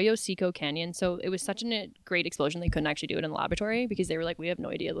the Arroyo Seco Canyon. So it was such a great explosion they couldn't actually do it in the laboratory because they were like, we have no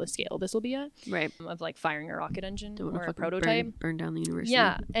idea the scale this will be at. Right. Of like firing a rocket engine or a prototype. Burn down the university.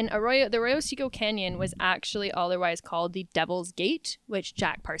 Yeah. And the Arroyo Seco Canyon was actually otherwise called the Devil's Gate, which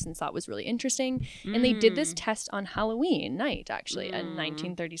Jack Parsons thought was really interesting. And they did this test on Halloween night, actually, in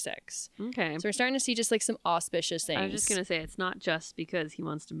 1936. Okay. So we're starting to see just like some auspicious things. I was just going to say, it's not just because he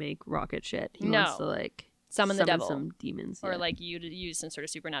wants to make rocket shit. He wants to like summon the devil. Some demons. Or like you to use some sort of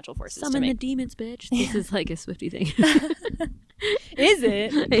supernatural forces summon to make the demons, bitch. This is like a Swiftie thing. Is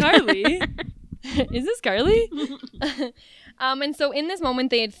it? Carly? Is this Carly? And so in this moment,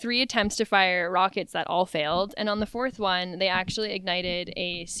 they had 3 attempts to fire rockets that all failed. And on the 4th one, they actually ignited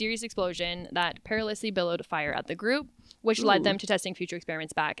a serious explosion that perilously billowed fire at the group, which led them to testing future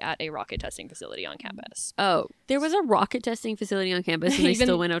experiments back at a rocket testing facility on campus. Oh, there was a rocket testing facility on campus and they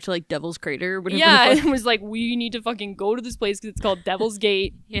still went out to like Devil's Crater or whatever. Yeah, it was like, we need to fucking go to this place because it's called Devil's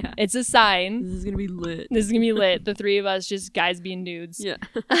Gate. Yeah. It's a sign. This is going to be lit. The 3 of us, just guys being dudes. Yeah.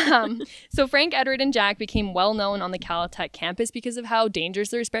 So Frank, Edward, and Jack became well known on the Caltech campus because of how dangerous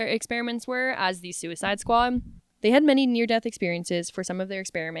their experiments were as the Suicide Squad. They had many near-death experiences for some of their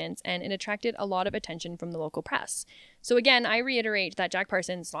experiments, and it attracted a lot of attention from the local press. So again, I reiterate that Jack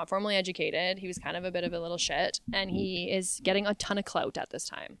Parsons, not formally educated, he was kind of a bit of a little shit, and he is getting a ton of clout at this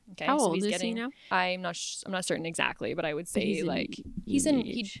time. Okay, how old he's is he now? I'm not certain exactly, but I would say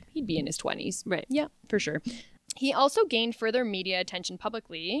he'd be in his 20s. Right. Yeah, for sure. He also gained further media attention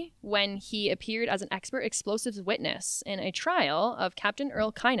publicly when he appeared as an expert explosives witness in a trial of Captain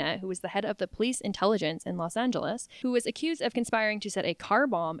Earl Kynett, who was the head of the police intelligence in Los Angeles, who was accused of conspiring to set a car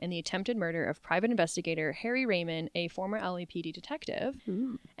bomb in the attempted murder of private investigator Harry Raymond, a former LAPD detective.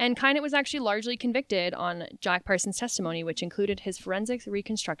 And Kynett was actually largely convicted on Jack Parsons' testimony, which included his forensics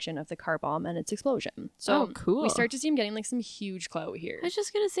reconstruction of the car bomb and its explosion. So cool. We start to see him getting like some huge clout here. I was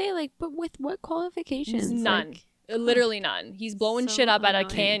just going to say, like, but with what qualifications? None. Literally none. He's blowing shit up annoying.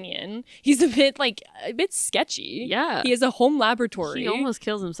 at a canyon. He's a bit sketchy. Yeah. He has a home laboratory. He almost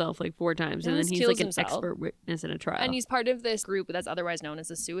kills himself like 4 times, and then he's like an expert witness in a trial. And he's part of this group that's otherwise known as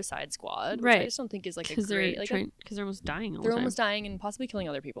the Suicide Squad, which right? I just don't think is like a great because they're almost dying. They're almost dying and possibly killing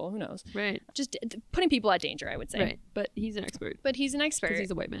other people. Who knows? Right. Just putting people at danger, I would say. Right. But he's an expert. Because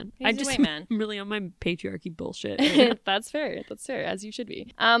he's a white man. I'm just a white man. I'm really on my patriarchy bullshit. Right That's fair. That's fair, as you should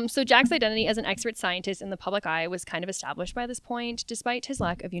be. So Jack's identity as an expert scientist in the public eye was kind of established by this point, despite his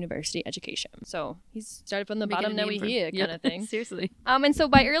lack of university education. So he's started from the bottom, now we here kind of thing. Seriously. And so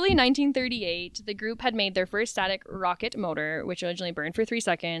by early 1938, the group had made their first static rocket motor, which originally burned for 3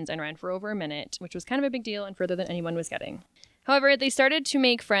 seconds and ran for over a minute, which was kind of a big deal and further than anyone was getting. However, they started to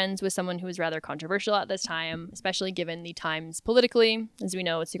make friends with someone who was rather controversial at this time, especially given the times politically. As we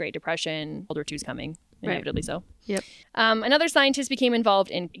know, it's the Great Depression, World War II is coming, inevitably so. Yep. Another scientist became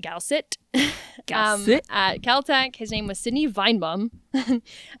involved in Galsit. At Caltech. His name was Sidney Weinbaum.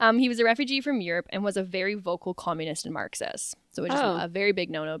 He was a refugee from Europe and was a very vocal communist and Marxist. So it was a very big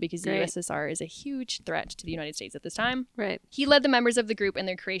no-no because the USSR is a huge threat to the United States at this time. Right. He led the members of the group in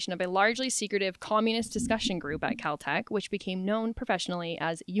their creation of a largely secretive communist discussion group at Caltech, which became known professionally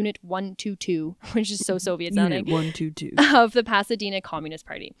as Unit 122, which is so Soviet sounding. Unit 122. Of the Pasadena Communist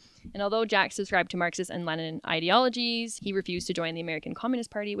Party. And although Jack subscribed to Marxist and Lenin ideologies, he refused to join the American Communist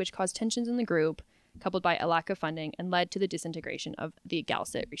Party, which caused tensions in the group, coupled by a lack of funding, and led to the disintegration of the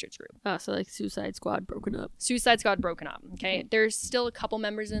Galsit research group. Oh, so like Suicide Squad broken up. Suicide Squad broken up, okay? There's still a couple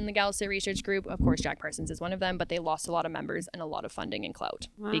members in the Galsit research group. Of course, Jack Parsons is one of them, but they lost a lot of members and a lot of funding and clout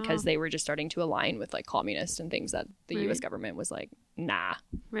because they were just starting to align with like communists and things that the US government was like, nah,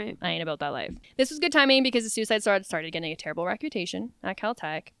 I ain't about that life. This was good timing because the Suicide Squad started getting a terrible reputation at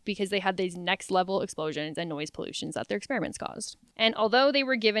Caltech because they had these next level explosions and noise pollutions that their experiments caused. And although they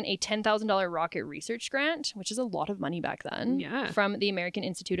were given a $10,000 rocket research grant, which is a lot of money back then, from the American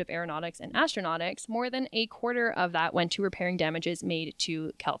Institute of Aeronautics and Astronautics, more than a quarter of that went to repairing damages made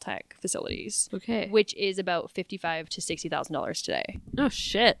to Caltech facilities. Okay. Which is about $55,000 to $60,000 today. Oh,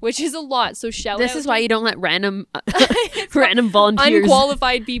 shit. Which is a lot. So This is why you don't let random volunteers,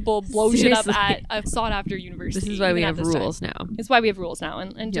 unqualified people blow shit up at a sought-after university. This is why we have rules now. It's why we have rules now.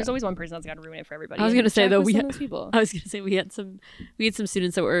 And there's always one person that's got to ruin it for everybody. I was going to say, though, we had some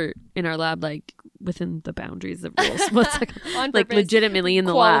students that were in our lab, like, within the boundaries of rules. Like legitimately in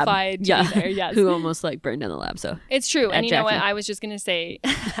the lab. There, yes. Who almost like burned down the lab. So it's true. And you know what? I was just going to say,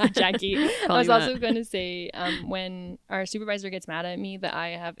 Jackie, I was also going to say, when our supervisor gets mad at me that I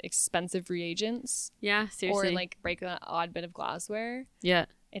have expensive reagents. Yeah, seriously. Or like break an odd bit of glassware. Yeah.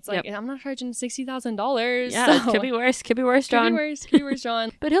 It's like, I'm not charging $60,000. Yeah, so. Could be worse. Could be worse, John. Could be worse,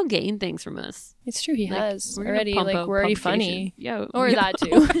 John. But he'll gain things from us. It's true. He has already. Like, we're already funny. Yeah. Or that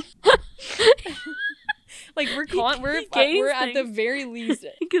too. Like we're at the very least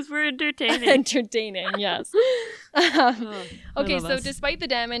because we're entertaining. Entertaining, yes. Okay, so despite the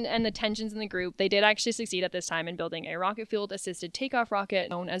damage and the tensions in the group, they did actually succeed at this time in building a rocket-fueled assisted takeoff rocket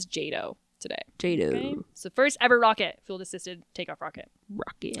known as JATO today. JATO. Okay? So first ever fuel assisted takeoff rocket.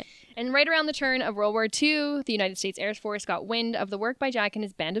 And right around the turn of World War II, the United States Air Force got wind of the work by Jack and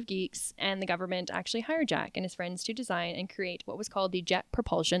his band of geeks, and the government actually hired Jack and his friends to design and create what was called the Jet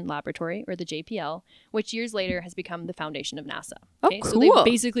Propulsion Laboratory, or the JPL, which years later has become the foundation of NASA. Okay? Oh, cool. So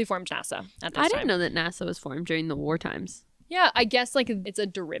they basically formed NASA at this time. I didn't know that NASA was formed during the war times. Yeah, I guess like it's a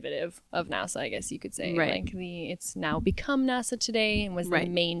derivative of NASA, I guess you could say. Right. Like it's now become NASA today and was the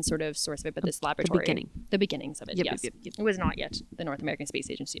main sort of source of it, but this laboratory. The beginnings of it, yes. Yep. It was not yet the North American Space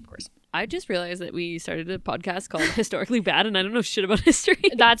Agency, of course. I just realized that we started a podcast called Historically Bad and I don't know shit about history.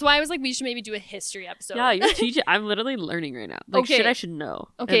 That's why I was like, we should maybe do a history episode. Yeah, you're teaching. I'm literally learning right now. Like shit I should know.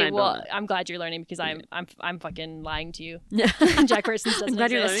 Okay, well, I'm glad you're learning because I'm fucking lying to you. Jack Parsons doesn't I'm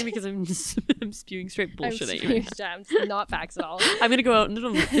glad exist. you're learning because I'm spewing straight bullshit at you. I'm not facts at all. I'm gonna go out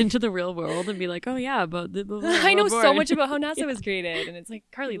into the real world and be like, oh yeah, but I know so much about how NASA was created, and it's like,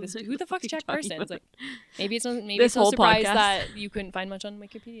 Carly, who the fuck's Jack Parsons? Like, maybe it's no surprise that you couldn't find much on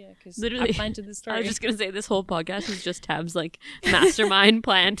Wikipedia because literally I planted this story. I was just gonna say this whole podcast is just Tab's like mastermind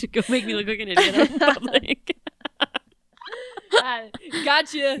plan to go make me look like an idiot in public.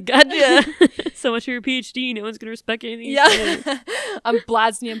 Gotcha. So much for your PhD. No one's gonna respect anything you say. I'm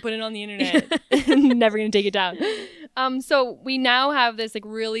blasting you and putting it on the internet. Never gonna take it down. So we now have this like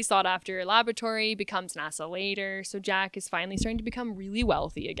really sought after laboratory, becomes NASA later. So Jack is finally starting to become really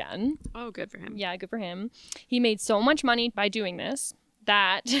wealthy again. Oh, good for him. Yeah, good for him. He made so much money by doing this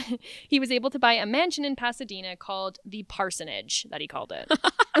that he was able to buy a mansion in Pasadena called the Parsonage, that he called it.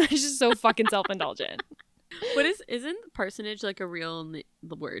 Which is so fucking self-indulgent. Isn't parsonage like a real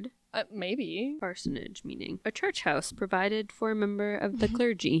word? Maybe. Parsonage meaning a church house provided for a member of the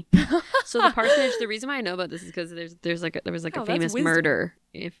clergy. So the parsonage. The reason why I know about this is because there was a famous murder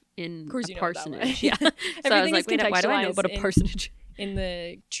in a parsonage. Yeah. So I was like, why do I know about a parsonage? In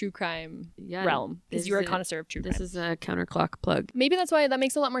the true crime realm, because you're a connoisseur of true crime. This is a counterclock plug. Maybe that's why that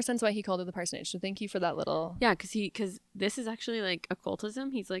makes a lot more sense why he called it the parsonage. So thank you for that little. Yeah, because this is actually like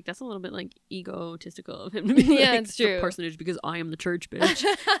occultism. He's like, that's a little bit like egotistical of him to be yeah, like, it's true. The parsonage because I am the church, bitch.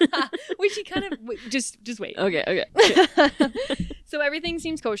 Which he kind of just wait. Okay. So everything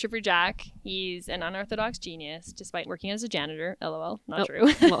seems kosher for Jack. He's an unorthodox genius, despite working as a janitor. LOL, not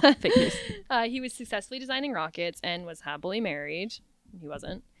true. Well, fake news. He was successfully designing rockets and was happily married. he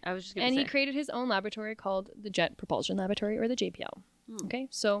wasn't. I was just gonna And say. he created his own laboratory called the Jet Propulsion Laboratory, or the JPL. Okay,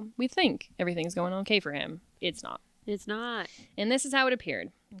 so we think everything's going okay for him. It's not. It's not. And this is how it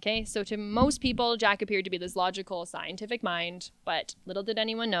appeared. Okay, so to most people, Jack appeared to be this logical, scientific mind, but little did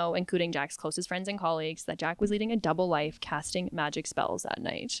anyone know, including Jack's closest friends and colleagues, that Jack was leading a double life, casting magic spells at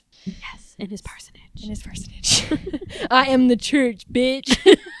night. Yes, in his parsonage. In his parsonage. I am the church,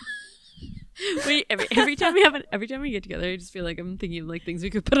 bitch. Wait, every time we get together, I just feel like I'm thinking of like things we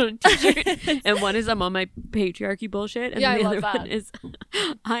could put on a t-shirt. And one is I'm on my patriarchy bullshit, and Yeah, the I other love that. one is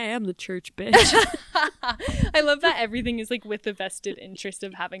I am the church bitch. I love that everything is like with the vested interest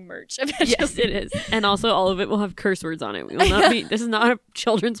of having merch. Eventually. Yes, it is. And also all of it will have curse words on it. We will not be this is not a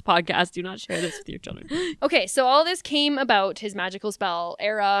children's podcast. Do not share this with your children. Okay, so all this came about his magical spell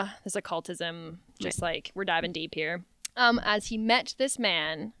era, this occultism, just like we're diving deep here. As he met this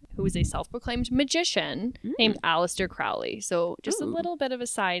man who was a self-proclaimed magician named Aleister Crowley. So just a little bit of a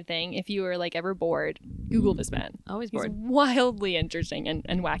side thing. If you were like ever bored, Google this man. Always He's bored. wildly interesting and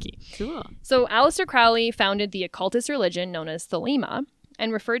wacky. Cool. So Aleister Crowley founded the occultist religion known as Thelema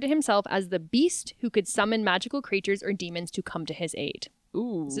and referred to himself as the beast who could summon magical creatures or demons to come to his aid.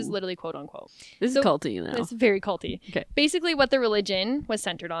 Ooh. This is literally quote unquote. This is culty now. It's very culty. Okay. Basically, what the religion was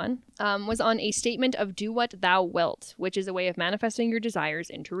centered on was on a statement of do what thou wilt, which is a way of manifesting your desires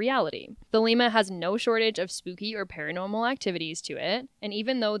into reality. Thelema has no shortage of spooky or paranormal activities to it. And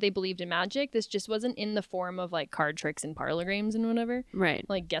even though they believed in magic, this just wasn't in the form of like card tricks and parlor games and whatever. Right.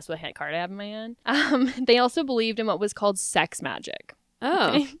 Like, guess what card I have in my hand? They also believed in what was called sex magic. Oh.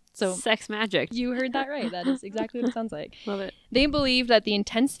 Okay? So sex magic. you heard that right. That is exactly what it sounds like. Love it. They believe that the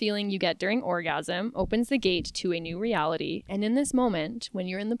intense feeling you get during orgasm opens the gate to a new reality. And in this moment, when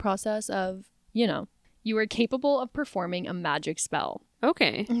you're in the process of, you are capable of performing a magic spell.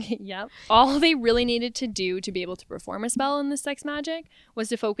 Okay. Yep. All they really needed to do to be able to perform a spell in this sex magic was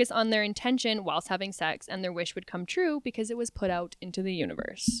to focus on their intention whilst having sex, and their wish would come true because it was put out into the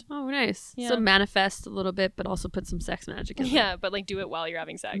universe. Oh, nice. Yeah. So manifest a little bit, but also put some sex magic in there. Yeah, but like do it while you're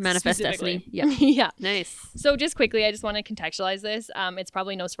having sex. Manifest specifically. destiny. Yeah. Nice. So just quickly, I just want to contextualize this. It's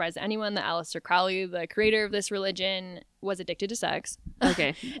probably no surprise to anyone that Aleister Crowley, the creator of this religion, was addicted to sex.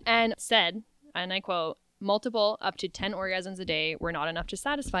 Okay. And said, and I quote, multiple up to 10 orgasms a day were not enough to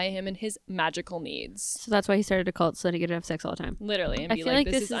satisfy him and his magical needs. So that's why he started a cult, so that he could have sex all the time. Literally. And I be feel like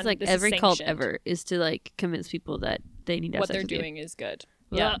this is like every cult sanctioned. ever is to like convince people that they need to have What sex they're with you. doing is good.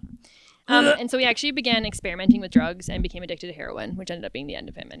 Yeah. And so he actually began experimenting with drugs and became addicted to heroin, which ended up being the end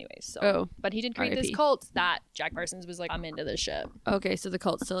of him anyways. So, But he did create this R.I.P. cult that Jack Parsons was like, I'm into this shit. Okay, so the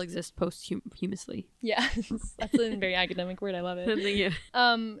cult still exists posthumously. Yeah. That's a very academic word. I love it. Thank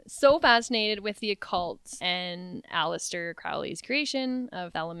you. So fascinated with the occult and Aleister Crowley's creation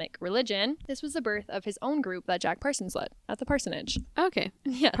of Thelemic religion, this was the birth of his own group that Jack Parsons led at the parsonage. Okay.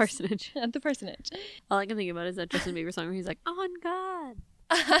 Yes. Parsonage. At the parsonage. All I can think about is that Justin Bieber song where he's like, on God.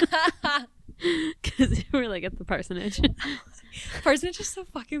 Because we're like at the parsonage. Parsonage is so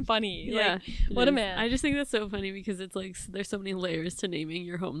fucking funny. Yeah. Like, what a man. I just think that's so funny because it's like there's so many layers to naming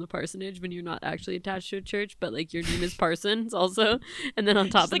your home the parsonage when you're not actually attached to a church, but like your name is Parsons also. And then on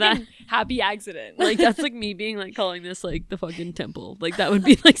top Just of like that, a happy accident. like that's like me being like calling this like the fucking temple. Like that would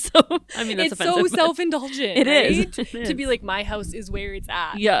be like so. I mean, that's it's offensive. so but self-indulgent. It is. Right? It is. To be like, my house is where it's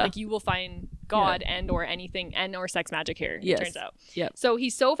at. Yeah. Like you will find God and or anything and or sex magic here. Yes. It turns out. Yep. So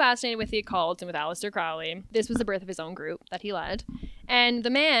he's so fascinated with the occult and with Aleister Crowley. This was the birth of his own group that he led. And the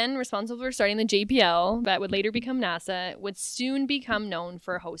man responsible for starting the JPL, that would later become NASA, would soon become known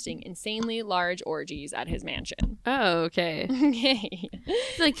for hosting insanely large orgies at his mansion. Oh, okay. Okay.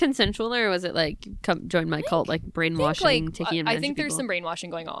 Is it like consensual or was it like come join my cult, like brainwashing, taking advantage I think of there's people? some brainwashing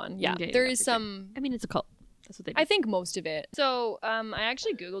going on. Yeah. Okay, there yeah, is okay. some. I mean, it's a cult. That's what they do. I think most of it. So, I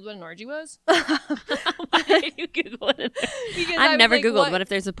actually Googled what an orgy was. Why did you Google it? Because I've was never like, Googled. What if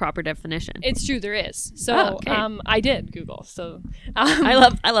there's a proper definition? It's true, there is. So, Oh, okay. I did Google. So, I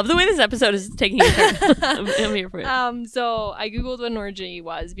love the way this episode is taking a turn. I'm here for it. So I Googled what an orgy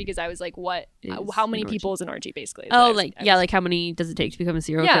was because I was like, what? Is How many an orgy? people is an orgy, basically? is Oh, what I was- like I yeah, was- like how many does it take to become a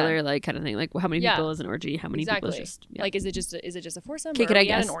serial Yeah. killer? Like kind of thing. Like how many Yeah. people is an orgy? How many people is just like is it just a foursome? Okay, Or could are I we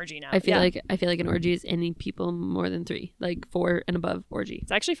at guess? an orgy now? I feel Yeah. like an orgy is any people more than 3, like 4 and above orgy.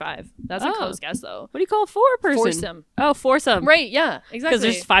 It's actually 5. That's a Oh. close guess though. What do you call a 4 person? Foursome. Oh, foursome. Right? Yeah. Exactly. Because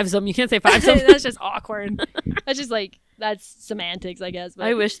there's 5-some. You can't say 5-some. That's just awkward. That's just like That's semantics, I guess. But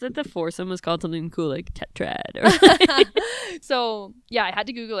I wish that the foursome was called something cool like tetrad. Or so yeah, I had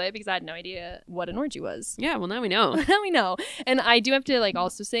to Google it because I had no idea what an orgy was. Yeah, well now we know. Now we know. And I do have to like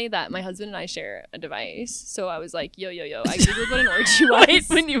also say that my husband and I share a device. So I was like, yo, I Googled what an orgy was. Wait,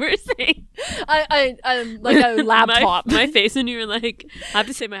 when you were saying I like a laptop. my face when you were like, I have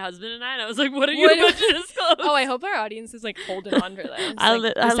to say my husband and I was like, what are you about to disclose? Oh, I hope our audience is like holding on for this. I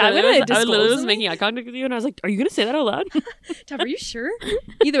like, literally was making eye contact with you and I was like, are you gonna say that out loud? Tab, are you sure?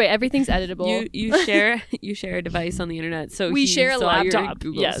 Either way, everything's editable. You share a device on the internet, so we share a laptop.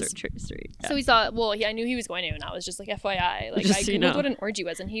 Yes. Yeah. So we saw. Well, I knew he was going to, and I was just like, FYI, like I googled what an orgy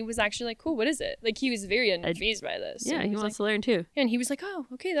was, and he was actually like, cool, what is it? Like he was very unfazed by this. Yeah, he wants to learn too. And he was like, oh,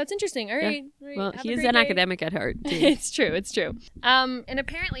 okay, that's interesting. All right. Yeah. Well, he is an academic at heart too. It's true. And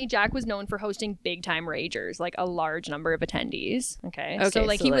apparently Jack was known for hosting big time ragers, like a large number of attendees. Okay. So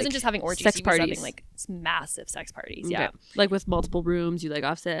like he wasn't just having orgies, sex he was parties. having like massive sex parties. Yeah. Okay. Like with multiple rooms, you like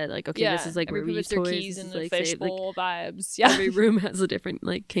offset. Like okay, this is like every where we use their toys. keys and the like, fishbowl vibes. Yeah. Every room has a different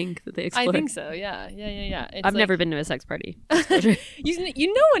like kink that they explore. I think so. Yeah. I've never been to a sex party.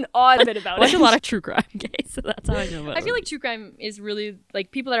 You know an odd bit about it. I watch a lot of true crime. Okay, so that's how I know about it. I feel like true crime is really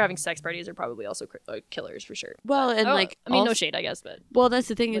like people that are having sex parties are probably also killers for sure. Well, and I mean, no shade, I guess, but that's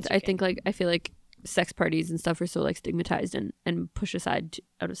the thing. I think like I feel like sex parties and stuff are so like stigmatized and pushed aside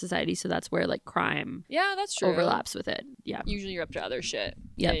out of society, so that's where like crime that's true overlaps with it. Yeah, usually you're up to other shit.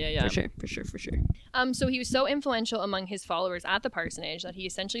 Yeah, for sure. So he was so influential among his followers at the parsonage that he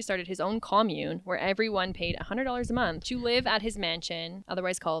essentially started his own commune where everyone paid $100 a month to live at his mansion,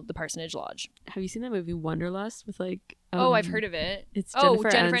 otherwise called the Parsonage Lodge. Have you seen that movie Wanderlust with like I've heard of it. It's Jennifer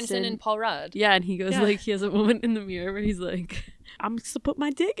Aniston and Paul Rudd. Yeah, and he goes like he has a moment in the mirror where he's like, I'm just to put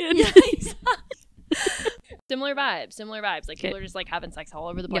my dick in. Yeah, Similar vibes. Like people are just like having sex all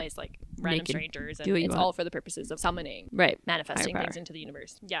over the place, like random Naked. strangers, and it's all for the purposes of summoning, manifesting things into the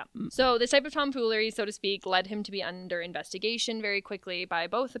universe. Yeah. So this type of tomfoolery, so to speak, led him to be under investigation very quickly by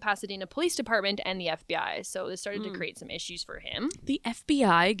both the Pasadena Police Department and the FBI. So this started to create some issues for him. The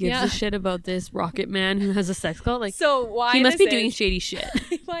FBI gives a shit about this rocket man who has a sex cult. Like, so why he must be doing shady shit.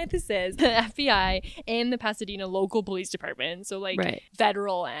 Why this is the FBI and the Pasadena local police department, so like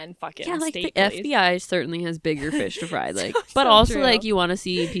federal and fucking state the police. FBI certainly has bigger fish to fry. Like, but also true. like you want to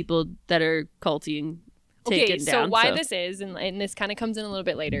see people that are culty and taken down. So why this is, and this kind of comes in a little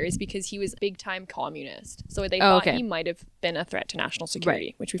bit later, is because he was a big time communist. So they thought he might have been a threat to national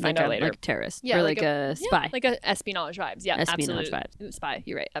security, which we find out later. Like a terrorist. Yeah, or like a spy. Like a espionage vibes. Yeah, espionage vibes. Spy.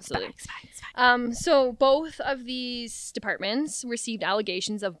 You're right. Absolutely. Spy. So both of these departments received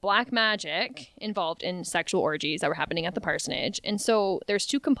allegations of black magic involved in sexual orgies that were happening at the parsonage. And so there's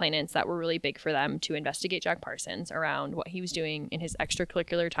two complainants that were really big for them to investigate Jack Parsons around what he was doing in his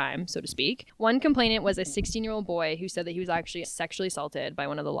extracurricular time, so to speak. One complainant was a 16-year-old boy who said that he was actually sexually assaulted by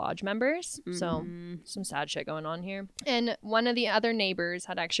one of the lodge members. So some sad shit going on here. And one of the other neighbors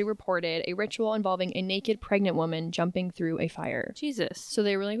had actually reported a ritual involving a naked pregnant woman jumping through a fire. Jesus. So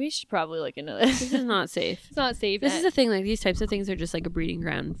they were like, we should probably look into this. This is not safe. It's not safe. This is the thing, like these types of things are just like a breeding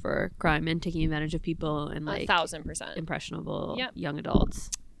ground for crime and taking advantage of people and like 1,000% impressionable young adults.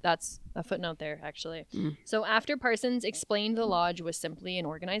 That's a footnote there, actually. So after Parsons explained the lodge was simply an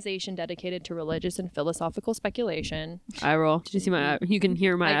organization dedicated to religious and philosophical speculation. Eye roll. Did you see my eye? You can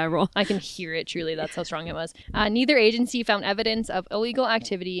hear my eye roll. I can hear it, truly. That's how strong it was. Neither agency found evidence of illegal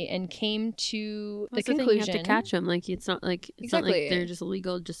activity and came to the conclusion. You have to catch them. Like, it's not like not like they're just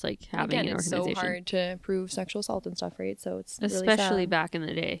illegal, just like having an organization. It's so hard to prove sexual assault and stuff, right? So it's especially really sad. Back in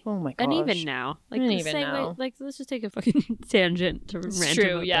the day. Oh my gosh. And even now. Like, like let's just take a fucking tangent to rant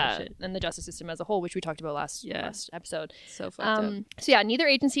about that shit. And the justice system as a whole, which we talked about last episode. So fucked up. So yeah, neither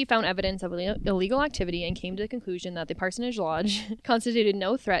agency found evidence of illegal activity and came to the conclusion that the Parsonage Lodge constituted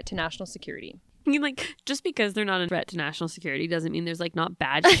no threat to national security. I mean, like, just because they're not a threat to national security doesn't mean there's, like, not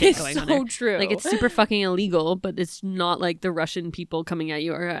bad shit going on there. So true. Like, it's super fucking illegal, but it's not, like, the Russian people coming at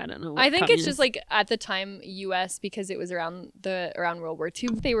you, or I don't know. I think it's just, like, at the time, U.S., because it was around World War II,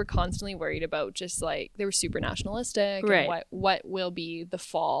 they were constantly worried about just, like, they were super nationalistic. Right. And what will be the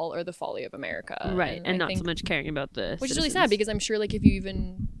fall or the folly of America. Right. And not so much caring about the Which citizens. is really sad, because I'm sure, like, if you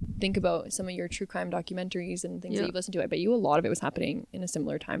even think about some of your true crime documentaries and things that you've listened to, I bet you a lot of it was happening in a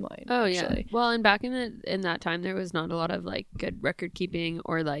similar timeline. Oh, actually. Yeah. Well, and back in that time, there was not a lot of like good record keeping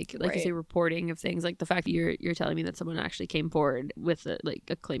or like you say, reporting of things. Like the fact that you're telling me that someone actually came forward with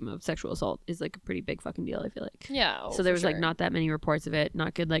a claim of sexual assault is like a pretty big fucking deal, I feel like. Yeah. So there was like not that many reports of it,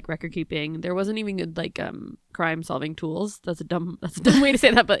 not good like record keeping. There wasn't even good like crime solving tools. That's a dumb way to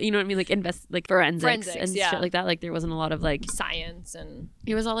say that, but you know what I mean, like forensics and shit like that. Like there wasn't a lot of like science, and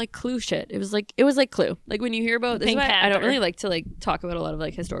it was all like Clue shit. It was like Clue. Like when you hear about this, I don't really like to like talk about a lot of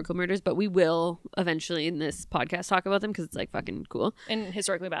like historical murders, but we will eventually in this podcast talk about them because it's like fucking cool and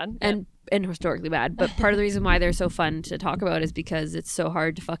historically bad and historically bad. But part of the reason why they're so fun to talk about is because it's so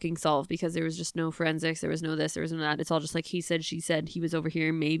hard to fucking solve, because there was just no forensics, there was no this, there was no that. It's all just like he said, she said, he was over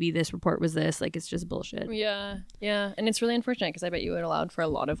here, maybe this report was this. Like it's just bullshit. Yeah, and it's really unfortunate because I bet you it allowed for a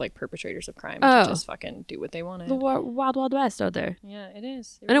lot of like perpetrators of crime to just fucking do what they wanted. The wild west out there. Yeah, it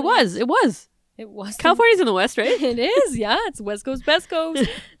is. It was California's in the west, right? It is. Yeah, it's West Coast, best coast.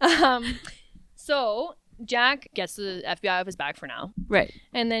 So Jack gets the FBI off his back for now, right?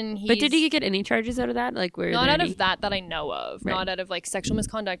 And then but did he get any charges out of that? Like, where not out of that I know of, right. Not out of like sexual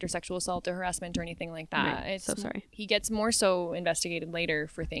misconduct or sexual assault or harassment or anything like that. Right. So sorry. He gets more so investigated later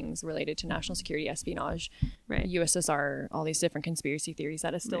for things related to national security, espionage, right? USSR, all these different conspiracy theories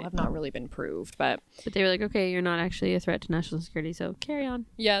that still have not really been proved. But they were like, okay, you're not actually a threat to national security, so carry on.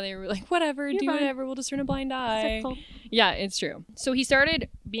 Yeah, they were like, whatever, do whatever. We'll just turn a blind eye. Yeah, it's true. So he started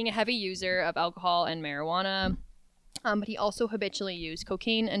being a heavy user of alcohol and marijuana. But he also habitually used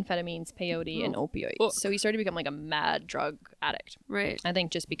cocaine, amphetamines, peyote, and opioids. So he started to become like a mad drug addict. Right. I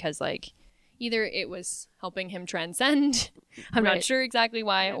think just because like either it was helping him transcend, I'm not sure exactly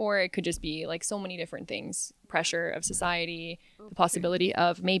why, or it could just be like so many different things. Pressure of society, the possibility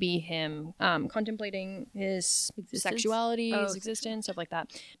of maybe him contemplating his sexuality, his existence, stuff like that.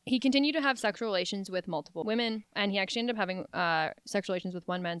 He continued to have sexual relations with multiple women, and he actually ended up having sexual relations with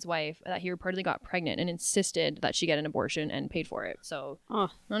one man's wife that he reportedly got pregnant and insisted that she get an abortion and paid for it. So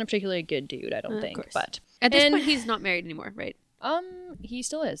not a particularly good dude, I don't think. But at this point, he's not married anymore, right? He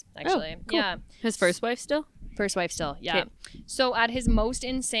still is, actually. Cool. Yeah. His first wife still? First wife still, yeah. Okay. So at his most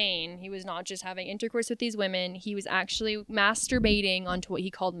insane, he was not just having intercourse with these women, he was actually masturbating onto what he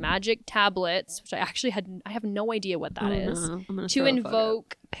called magic tablets, which I have no idea what that is, to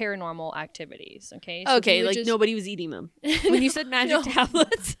invoke paranormal activities. Okay. So okay, like nobody was eating them. When you said magic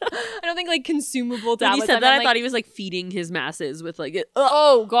tablets, I don't think like consumable tablets. When you said that, I thought he was like feeding his masses with like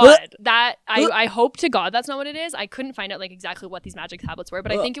oh god, that I hope to God that's not what it is. I couldn't find out like exactly what these magic tablets were,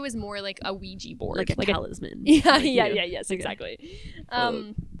 but I think it was more like a Ouija board, like a talisman. Yes, exactly.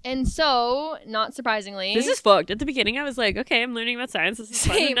 And so, not surprisingly, this is fucked. At the beginning, I was like, okay, I'm learning about science. This is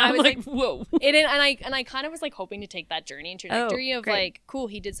fun. And now I'm like, whoa. And I kind of was like hoping to take that journey and trajectory of like, cool,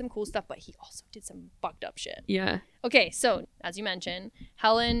 he did some cool stuff, but he also did some fucked up shit. Yeah. Okay, so as you mentioned,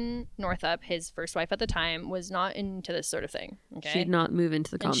 Helen Northup, his first wife at the time, was not into this sort of thing. Okay, she did not move into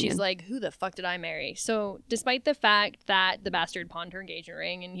the commune. And she's like, who the fuck did I marry? So despite the fact that the bastard pawned her engagement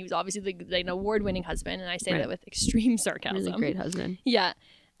ring, and he was obviously like an award-winning husband, and I say that with extreme sarcasm. Really great husband. Yeah.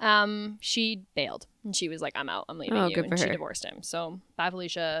 She bailed and she was like, I'm out, I'm leaving you. Good for and she her. divorced him. So bye,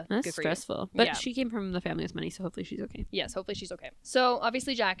 Felicia. That's good for stressful. You. But she came from the family with money, so hopefully she's okay. Yes, hopefully she's okay. So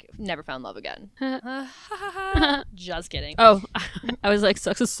obviously Jack never found love again. Just kidding. Oh, I was like,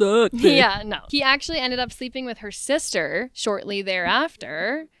 sucks a suck. Yeah, no. He actually ended up sleeping with her sister shortly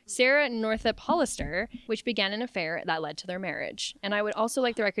thereafter, Sarah Northup Hollister, which began an affair that led to their marriage. And I would also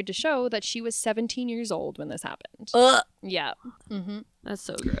like the record to show that she was 17 years old when this happened. Yeah. Mm-hmm. That's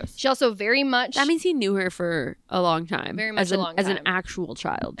so gross. She also very much... That means he knew her for a long time. Very much as an actual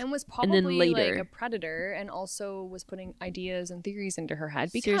child. And was probably and then later, like a predator, and also was putting ideas and theories into her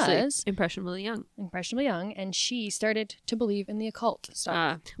head because... Seriously, impressionably young. Impressionably young. And she started to believe in the occult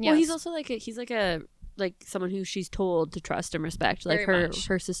stuff. Well, he's also like someone who she's told to trust and respect, like her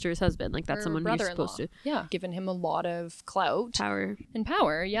sister's husband, like that's her someone you're supposed to. Yeah, given him a lot of clout,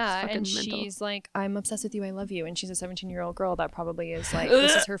 power, yeah. And she's like, I'm obsessed with you, I love you. And she's a 17-year-old girl that probably is like,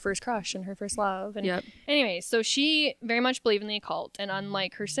 this is her first crush and her first love. And anyway, so she very much believed in the occult, and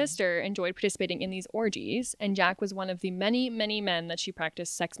unlike her sister, enjoyed participating in these orgies. And Jack was one of the many men that she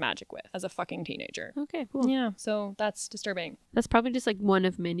practiced sex magic with as a fucking teenager. Okay, cool. Yeah, so that's disturbing. That's probably just like one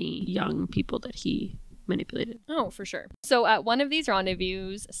of many young people that he manipulated. Oh, for sure. So at one of these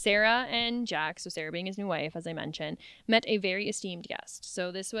rendezvous, Sarah and Jack, so Sarah being his new wife, as I mentioned, met a very esteemed guest.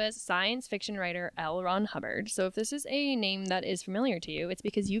 So this was science fiction writer L. Ron Hubbard. So if this is a name that is familiar to you, it's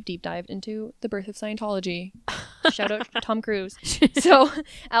because you've deep dived into the birth of Scientology. Shout out Tom Cruise. So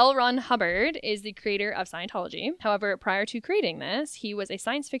L. Ron Hubbard is the creator of Scientology. However, prior to creating this, he was a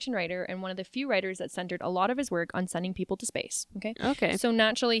science fiction writer and one of the few writers that centered a lot of his work on sending people to space. Okay. So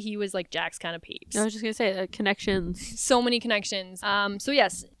naturally, he was like Jack's kind of peeps. I was just gonna say connections. So many connections. So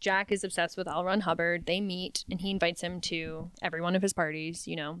yes, Jack is obsessed with L. Ron Hubbard. They meet and he invites him to every one of his parties,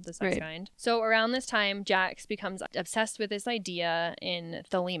 you know, the sex kind. So around this time, Jax becomes obsessed with this idea in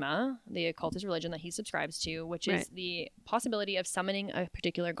Thelema, the occultist religion that he subscribes to, which is the possibility of summoning a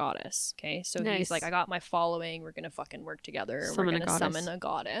particular goddess. Okay, so he's like, I got my following, we're gonna fucking work together, we're gonna summon a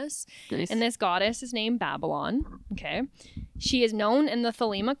goddess. And this goddess is named Babylon. Okay, she is known in the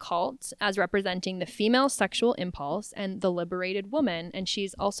Thelema cult as representing the female sexual impulse and the liberated woman, and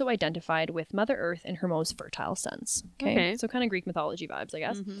she's also identified with Mother Earth in her most fertile sense. Okay. So kind of Greek mythology vibes, I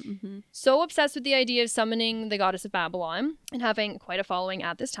guess. So obsessed with the idea of summoning the goddess of Babylon and having quite a following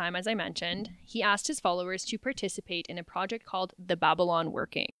at this time, as I mentioned, he asked his followers to participate in a project called the Babylon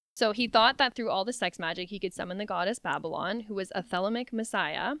Working. So he thought that through all the sex magic, he could summon the goddess Babylon, who was a Thelemic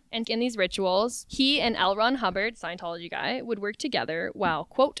messiah. And in these rituals, he and L. Ron Hubbard, Scientology guy, would work together while,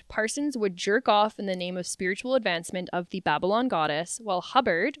 quote, Parsons would jerk off in the name of spiritual advancement of the Babylon goddess, while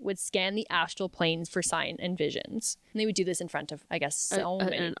Hubbard would scan the astral planes for sign and visions. And they would do this in front of, I guess,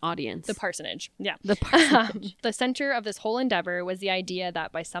 an audience. The parsonage. Yeah. The parsonage. The center of this whole endeavor was the idea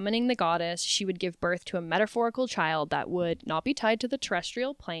that by summoning the goddess, she would give birth to a metaphorical child that would not be tied to the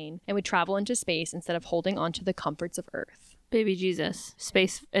terrestrial plane and would travel into space instead of holding on to the comforts of Earth. Baby Jesus,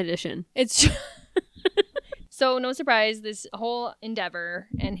 Space Edition. It's So no surprise, this whole endeavor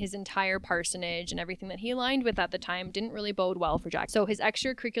and his entire parsonage and everything that he aligned with at the time didn't really bode well for Jack. So his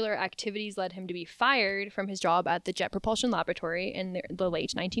extracurricular activities led him to be fired from his job at the Jet Propulsion Laboratory in the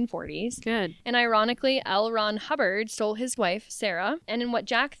late 1940s. Good. And ironically, L. Ron Hubbard stole his wife, Sarah. And in what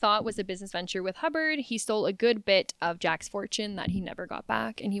Jack thought was a business venture with Hubbard, he stole a good bit of Jack's fortune that he never got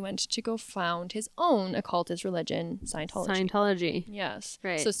back. And he went to go found his own occultist religion, Scientology. Yes.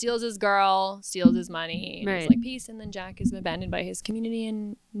 Right. So steals his girl, steals his money. Right. Like peace, and then Jack is abandoned by his community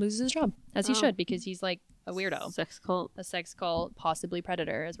and loses his job, as he should, because he's like a weirdo. A sex cult, possibly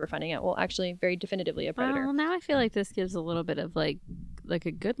predator, as we're finding out. Well, actually, very definitively a predator. Well, now I feel like this gives a little bit of like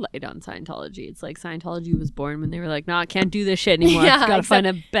a good light on Scientology. It's like Scientology was born when they were like, I can't do this shit anymore. Yeah, gotta find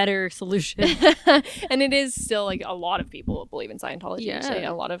a better solution. And it is still like a lot of people believe in Scientology. Yeah.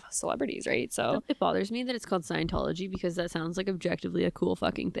 A lot of celebrities, right? So it bothers me that it's called Scientology because that sounds like objectively a cool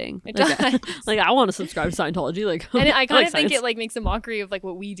fucking thing. It does. Like I want to subscribe to Scientology. Like, and I kind of think it like makes a mockery of like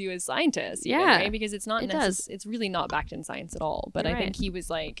what we do as scientists. Even, right? Because it's not it's really not backed in science at all. But I think he was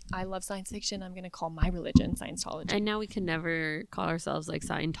like, I love science fiction. I'm gonna call my religion Scientology. And now we can never call ourselves like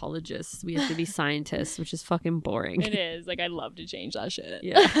Scientologists. We have to be scientists, which is fucking boring. It is. Like, I'd love to change that shit.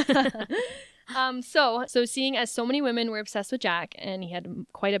 Yeah. So seeing as so many women were obsessed with Jack, and he had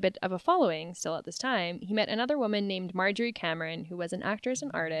quite a bit of a following still at this time, he met another woman named Marjorie Cameron, who was an actress and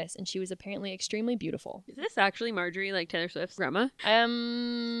artist, and she was apparently extremely beautiful. Is this actually Marjorie, like Taylor Swift's grandma?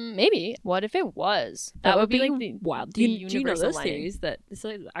 Maybe. What if it was? That would be like the wild. Do you know those theories that this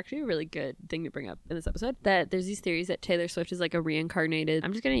is actually a really good thing to bring up in this episode? That there's these theories that Taylor Swift is like a reincarnated.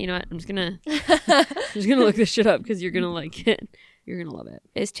 I'm just gonna look this shit up because you're gonna like it. You're gonna love it.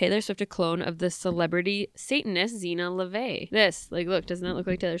 Is Taylor Swift a clone of the celebrity Satanist Zena LeVay? Look, doesn't that look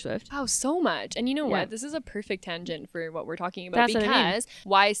like Taylor Swift? Oh, so much. And you know what? This is a perfect tangent for what we're talking about. Because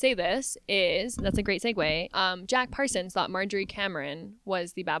why I say this is, that's a great segue. Jack Parsons thought Marjorie Cameron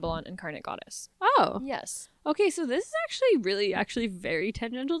was the Babylon incarnate goddess. Oh. Yes. Okay, so this is actually very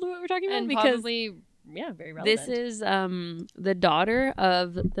tangential to what we're talking about. And because probably, very relevant. This is the daughter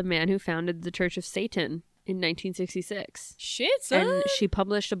of the man who founded the Church of Satan in 1966. Shit, son. And she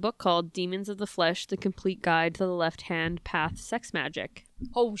published a book called Demons of the Flesh, The Complete Guide to the Left-Hand Path Sex Magic.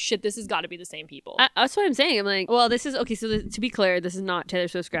 Oh shit, this has got to be the same people. That's what I'm saying. I'm like, well, this is okay. So to be clear, this is not Taylor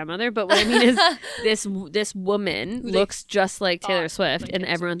Swift's grandmother, but what I mean is this woman looks just like Taylor Swift, and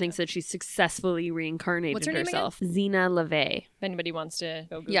everyone thinks that she's successfully reincarnated What's her herself. Name again? Zena LeVay. If anybody wants to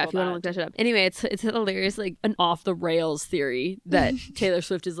go Google if you want to look that shit up. Anyway, it's hilarious, like an off the rails theory that Taylor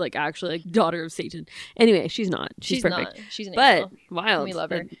Swift is like actually like daughter of Satan. Anyway, she's not. She's perfect. Not. She's an angel. But wild. We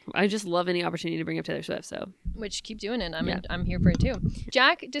love her. I just love any opportunity to bring up Taylor Swift. So keep doing it. I'm here for it too.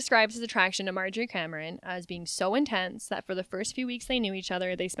 Jack describes his attraction to Marjorie Cameron as being so intense that for the first few weeks they knew each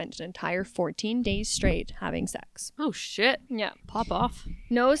other, they spent an entire 14 days straight having sex. Oh shit. Yeah. Pop off.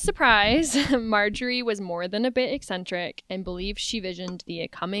 No surprise, Marjorie was more than a bit eccentric and believed she visioned the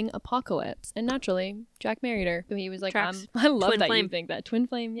coming apocalypse. And naturally, Jack married her. So he was like, Tracks. I love Twin that flame. you think that. Twin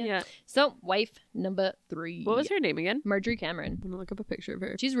flame, yeah. So, wife number 3. What was her name again? Marjorie Cameron. I'm gonna look up a picture of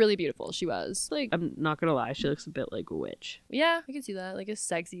her. She's really beautiful. She was. Like, I'm not gonna lie, she looks a bit like a witch. Yeah, I can see that. Like a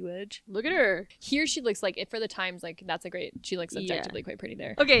sexy witch. Look at her. Here she looks like, for the times, like, that's a great, she looks objectively quite pretty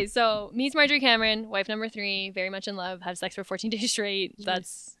there. Okay, so meets Marjorie Cameron, wife number 3, very much in love, have sex for 14 days straight.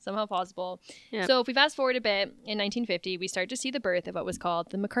 That's somehow possible. Yep. So if we fast forward a bit, in 1950, we start to see the birth of what was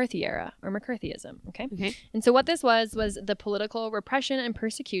called the McCarthy era, or McCarthyism, okay? And so what this was the political repression and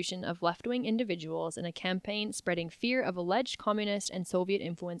persecution of left-wing individuals in a campaign spreading fear of alleged communist and Soviet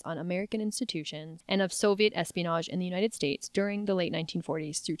influence on American institutions and of Soviet espionage in the United States during the late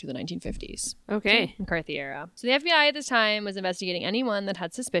 1940s through to the 1950s. Okay. McCarthy era. So the FBI at this time was investigating anyone that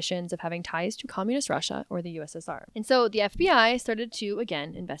had suspicions of having ties to communist Russia or the USSR. And so the FBI started to,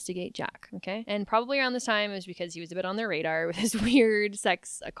 again, investigate Jack, okay? And probably around this time it was because he was a bit on their radar with his weird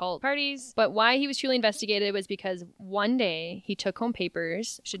sex occult parties. But why he was truly investigated was because one day he took home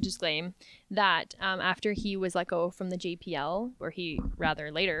papers, should disclaim, that after he was let go from the JPL, or he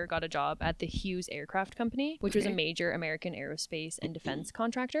rather later got a job at the Hughes Aircraft Company, which was a major American aerospace and defense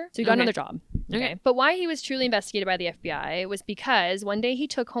contractor. So he got another job. Okay. But why he was truly investigated by the FBI was because one day he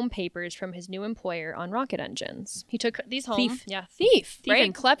took home papers from his new employer on rocket engines. He took these home. Thief. Yeah, thief,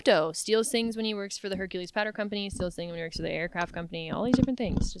 right? Klepto. Steals things when he works for the Hercules Powder Company, steals things when he works for the aircraft company, all these different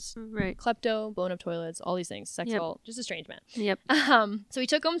things. Just klepto, blowing up toilets, all these things. Sex cult, just a strange man. Yep. So he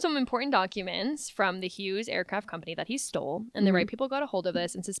took home some important documents from the Hughes Aircraft Company that he stole, and the right people got a hold of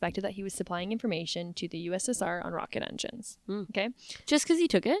this and suspected that he was supplying information to the USSR on rocket engines. Okay? Just because he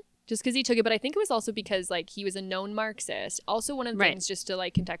took it? Just because he took it, but I think it was also because like he was a known Marxist. Also, one of the things, just to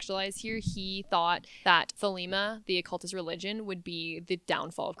like contextualize here, he thought that Thelema, the occultist religion, would be the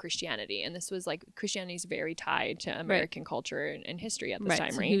downfall of Christianity, and this was like Christianity is very tied to American culture and history at this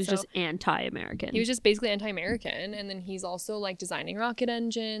time, right? He was just anti-American. He was just basically anti-American, and then he's also like designing rocket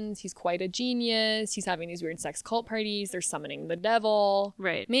engines. He's quite a genius. He's having these weird sex cult parties. They're summoning the devil.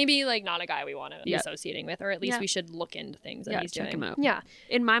 Right. Maybe like not a guy we want to be associating with, or at least we should look into things that he's check doing. him out. Yeah.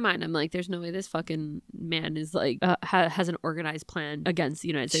 In my mind, I'm like, there's no way this fucking man is like has an organized plan against the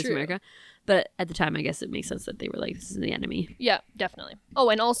United States of America. But at the time, I guess it makes sense that they were like, this is the enemy. Yeah, definitely. Oh,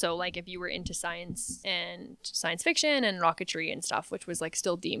 and also, like, if you were into science and science fiction and rocketry and stuff, which was, like,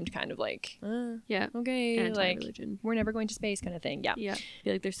 still deemed kind of like, okay, anti-religion. Like, we're never going to space kind of thing. Yeah. Yeah. I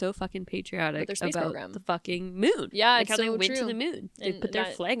feel like they're so fucking patriotic about the fucking moon. Yeah, like it's how so they went true. to the moon. They put their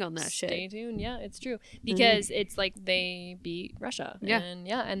flag on that shit. Stay tuned. Yeah, it's true. Because it's like they beat Russia. Yeah.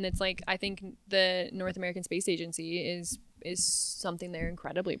 And it's like, I think the North American Space Agency is something they're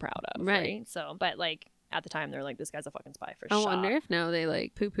incredibly proud of, right? So, but like at the time they're like, this guy's a fucking spy for sure. I wonder if now they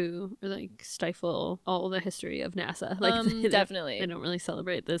like poo-poo or like stifle all the history of NASA. Like definitely they don't really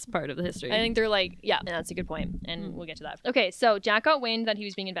celebrate this part of the history. I think they're like, yeah, and that's a good point, and we'll get to that. Okay, so Jack got wind that he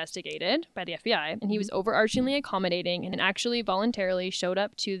was being investigated by the FBI, and he was overarchingly accommodating and actually voluntarily showed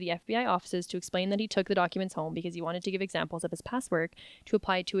up to the FBI offices to explain that he took the documents home because he wanted to give examples of his past work to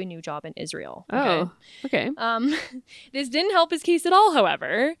apply to a new job in Israel. Okay. This didn't help his case at all,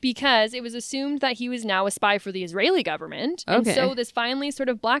 however, because it was assumed that he was now a spy for the Israeli government. And so this finally sort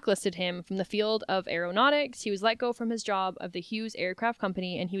of blacklisted him from the field of aeronautics. He was let go from his job of the Hughes Aircraft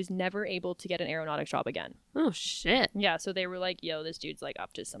Company, and he was never able to get an aeronautics job again. Oh, shit. Yeah, so they were like, yo, this dude's like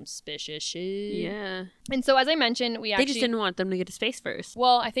up to some suspicious shit. Yeah. And so as I mentioned, they just didn't want them to get to space first.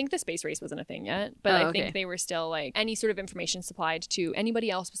 Well, I think the space race wasn't a thing yet, but I think they were still like, any sort of information supplied to anybody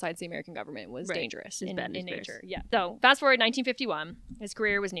else besides the American government was dangerous in nature. Yeah. So fast forward 1951, his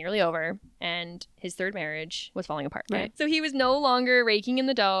career was nearly over, and his third marriage was falling apart. Right. So he was no longer raking in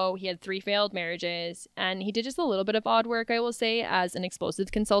the dough. He had 3 failed marriages, and he did just a little bit of odd work, I will say, as an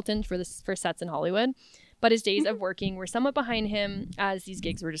explosives consultant for sets in Hollywood. But his days of working were somewhat behind him, as these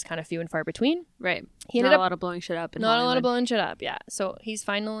gigs were just kind of few and far between. Right. He ended up a lot of blowing shit up in Hollywood. Not a lot of blowing shit up, yeah. So he's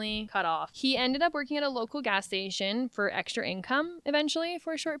finally cut off. He ended up working at a local gas station for extra income eventually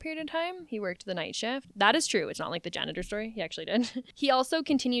for a short period of time. He worked the night shift. That is true. It's not like the janitor story. He actually did. He also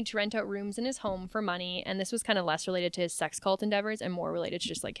continued to rent out rooms in his home for money, and this was kind of less related to his sex cult endeavors and more related to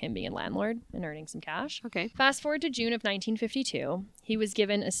just like him being a landlord and earning some cash. Okay. Fast forward to June of 1952. He was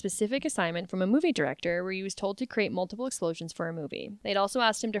given a specific assignment from a movie director where he was told to create multiple explosions for a movie. They'd also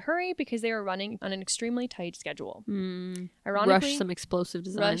asked him to hurry because they were running on an extremely tight schedule. Ironically, rush some explosive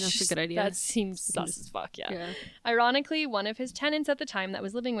design. That's a good idea. That seems sus as fuck, yeah. Ironically, one of his tenants at the time that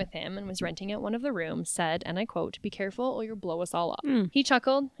was living with him and was renting out one of the rooms said, and I quote, "Be careful or you'll blow us all up." He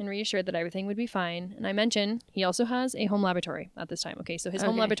chuckled and reassured that everything would be fine. And I mentioned he also has a home laboratory at this time. Okay, so his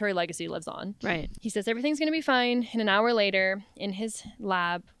home laboratory legacy lives on. Right. He says everything's going to be fine. And an hour later, in his his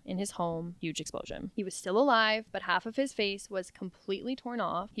lab, in his home, huge explosion. He was still alive, but half of his face was completely torn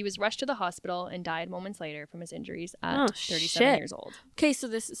off. He was rushed to the hospital and died moments later from his injuries at 37 years old. Okay,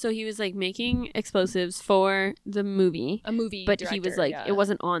 so he was like making explosives for the movie. A movie but director, he was like, it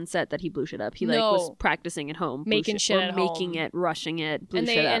wasn't on set that he blew shit up. He like was practicing at home. Making shit at home. Making it, rushing it, blew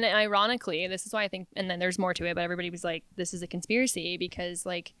shit up. And ironically, this is why I think, and then there's more to it, but everybody was like, this is a conspiracy because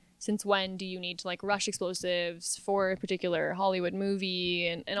like, since when do you need to like rush explosives for a particular Hollywood movie?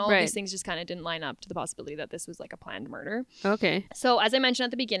 And all of these things just kind of didn't line up to the possibility that this was like a planned murder. Okay. So as I mentioned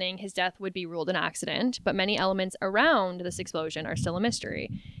at the beginning, his death would be ruled an accident, but many elements around this explosion are still a mystery.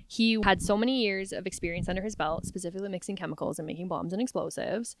 He had so many years of experience under his belt, specifically mixing chemicals and making bombs and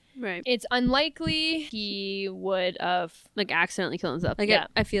explosives. Right. It's unlikely he would have like accidentally killed himself. Like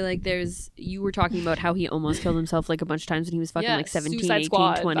I feel like you were talking about how he almost killed himself like a bunch of times when he was fucking like 17, Suicide 18,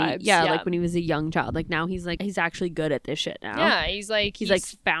 Squad 20. vibes. Yeah, like when he was a young child. Like now he's actually good at this shit now. Yeah, he's like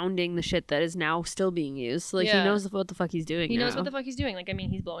founding the shit that is now still being used. So, like he knows what the fuck he's doing. He knows what the fuck he's doing. Like, I mean,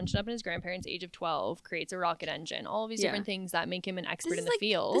 he's blowing shit up in his grandparents' age of 12, creates a rocket engine, all of these different things that make him an expert in the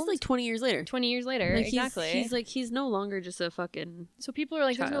field. This is like 20 years later. 20 years later, like, exactly. He's no longer just a fucking. So people are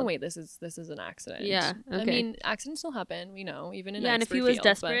like, child. "There's no way this is an accident." Yeah, okay. I mean, accidents still happen. We know, even in and if he was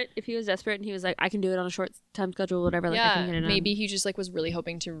desperate, and he was like, I can do it on a short time schedule, whatever. Like, I can get it maybe he just like was really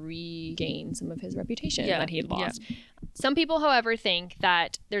hoping to regain some of his reputation that he had lost. Yeah. Some people, however, think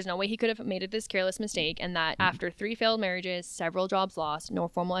that there's no way he could have made this careless mistake, and that after 3 failed marriages, several jobs lost, no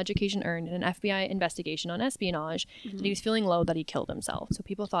formal education earned, and an FBI investigation on espionage, that he was feeling low that he killed himself. So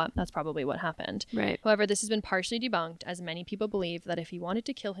people thought that's probably what happened. Right. However, this has been partially debunked, as many people believe that if he wanted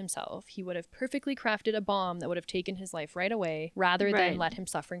to kill himself, he would have perfectly crafted a bomb that would have taken his life right away, rather than let him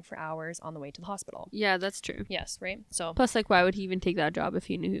suffering for hours on the way to the hospital. Yeah, that's true. Yes, right? So plus, like, why would he even take that job if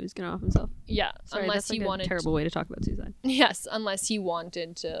he knew he was gonna off himself? Yeah, sorry, unless that's like he wanted a terrible way to talk about suicide. Yes, unless he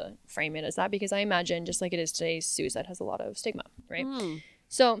wanted to frame it as that, because I imagine, just like it is today, suicide has a lot of stigma, right?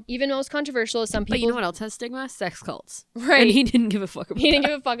 So even most controversial is some people. But you know what else has stigma? Sex cults. Right. And he didn't give a fuck about that. He didn't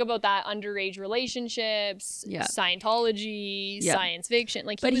give a fuck about that. Underage relationships, Scientology, science fiction.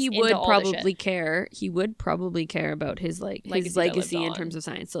 Like, but he would probably care. He would probably care about his legacy in terms of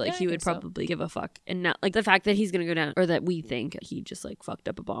science. So like he would probably give a fuck. And not like the fact that he's gonna go down, or that we think he just like fucked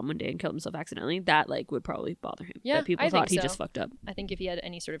up a bomb one day and killed himself accidentally, that like would probably bother him. Yeah, that people thought he just fucked up. I think if he had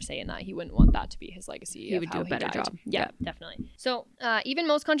any sort of say in that, he wouldn't want that to be his legacy. He would do a better job. Yeah, definitely. So even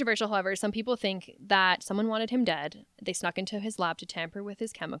most controversial, however, some people think that someone wanted him dead. They snuck into his lab to tamper with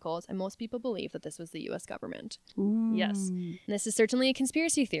his chemicals, and most people believe that this was the U.S. government. Ooh. Yes. And this is certainly a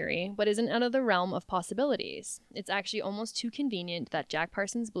conspiracy theory, but isn't out of the realm of possibilities. It's actually almost too convenient that Jack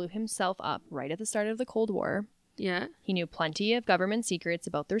Parsons blew himself up right at the start of the Cold War. Yeah. He knew plenty of government secrets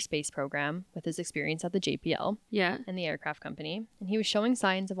about their space program with his experience at the JPL and the aircraft company, and he was showing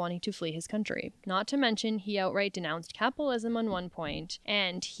signs of wanting to flee his country. Not to mention, he outright denounced capitalism on one point,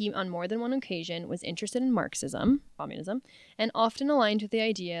 and he, on more than one occasion, was interested in Marxism, communism, and often aligned with the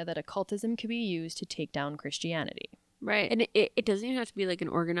idea that occultism could be used to take down Christianity. Right. And it doesn't even have to be like an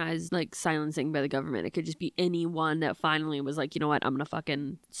organized like silencing by the government. It could just be anyone that finally was like, you know what, I'm gonna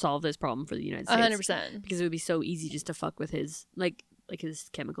fucking solve this problem for the United States. 100%. Because it would be so easy just to fuck with his like his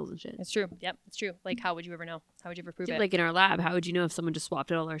chemicals and shit. It's true. Yep, it's true. Like, how would you ever know? How would you ever prove it? Like in our lab, how would you know if someone just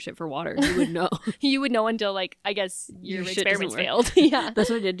swapped out all our shit for water? You would know. You would know until, like, I guess your experiments failed. Yeah. That's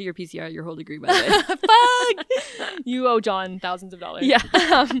what I did to your PCR, your whole degree, by the way. Fuck! You owe John thousands of dollars.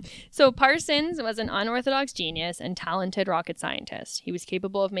 Yeah. So Parsons was an unorthodox genius and talented rocket scientist. He was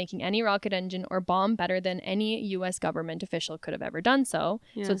capable of making any rocket engine or bomb better than any U.S. government official could have ever done so.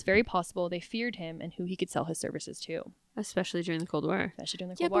 Yeah. So it's very possible they feared him and who he could sell his services to. Especially during the Cold War.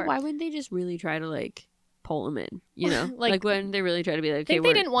 Yeah, but why wouldn't they just really try to like pull him in, you know? like when they really try to be like, okay, I think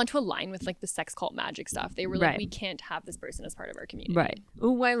they didn't want to align with like the sex cult magic stuff. They were like, we can't have this person as part of our community. Right.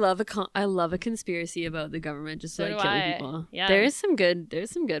 Oh, I love a conspiracy about the government just like killing people. Yeah. There's some good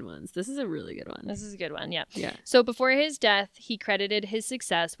ones. This is a really good one. This is a good one. Yeah. Yeah. So before his death, he credited his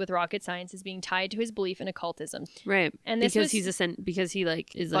success with rocket science as being tied to his belief in occultism. Right. And this because he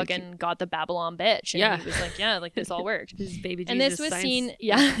like is fucking like got the Babylon bitch. And he was like, yeah, like this all worked. His baby Jesus and this was science.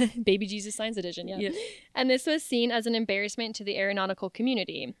 Seen, baby Jesus Science Edition. Yeah. And this was seen as an embarrassment to the aeronautical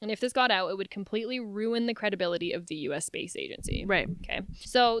community. And if this got out, it would completely ruin the credibility of the U.S. Space Agency. Right. Okay.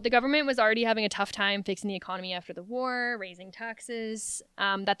 So the government was already having a tough time fixing the economy after the war, raising taxes,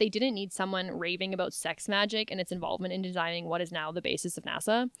 that they didn't need someone raving about sex magic and its involvement in designing what is now the basis of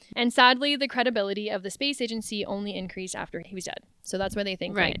NASA. And sadly, the credibility of the space agency only increased after he was dead. So that's why they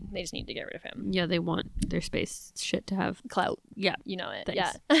think Right. like, they just need to get rid of him. Yeah, they want their space shit to have Clout. Yeah. You know it.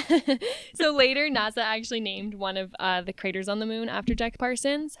 Thanks. Yeah. So later, NASA actually named one of the craters on the moon after Jack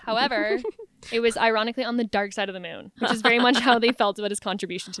Parsons. However, it was ironically on the dark side of the moon, which is very much how they felt about his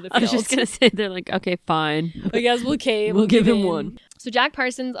contribution to the I field. was just gonna say, they're like, okay, fine. I guess we'll give him one. So Jack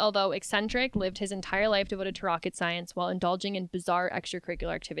Parsons, although eccentric, lived his entire life devoted to rocket science while indulging in bizarre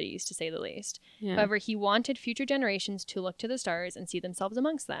extracurricular activities, to say the least. Yeah. However, he wanted future generations to look to the stars and see themselves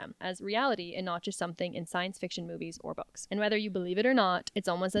amongst them as reality and not just something in science fiction movies or books. And whether you believe it or not, it's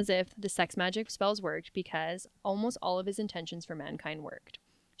almost as if the sex magic spells worked because almost all of his intentions for mankind worked.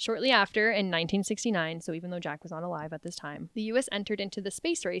 Shortly after, in 1969, so even though Jack was not alive at this time, the U.S. entered into the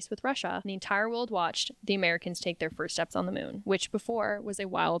space race with Russia, and the entire world watched the Americans take their first steps on the moon, which before was a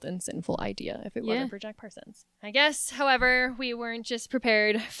wild and sinful idea if it wasn't for Jack Parsons. I guess, however, we weren't just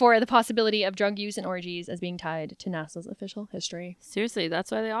prepared for the possibility of drug use and orgies as being tied to NASA's official history. Seriously, that's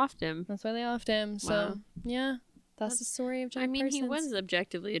why they offed him. That's why they offed him. So, Wow. Yeah. That's the story of Jack Parsons. He was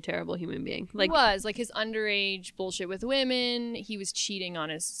objectively a terrible human being. He was. Like, his underage bullshit with women. He was cheating on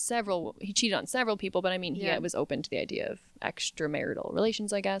he cheated on several people, but I mean, he was open to the idea of extramarital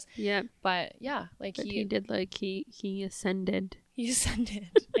relations, I guess. Yeah. But yeah, like but he did, like, he ascended. He ascended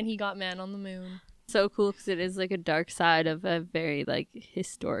and he got man on the moon. So cool because it is like a dark side of a very like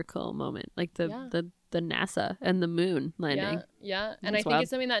historical moment, like the NASA and the moon landing. Yeah. And I think it's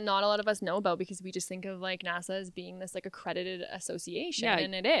something that not a lot of us know about because we just think of like NASA as being this like accredited association,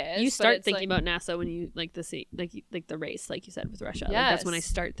 and it is. You start thinking about NASA when you like the race, like you said with Russia. Yes. Like, that's when I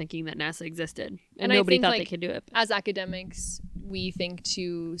start thinking that NASA existed, and I nobody think, thought like, they could do it. As academics, we think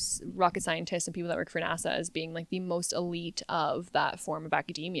to rocket scientists and people that work for NASA as being like the most elite of that form of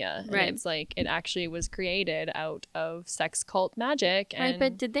academia. And it's like it actually was created out of sex cult magic and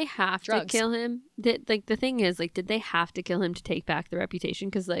but did they have drugs. to kill him? The thing is, like, did they have to kill him to take back the reputation?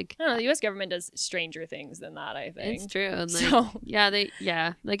 Because like, I don't know, the U.S. government does stranger things than that, I think. It's true. And, like, so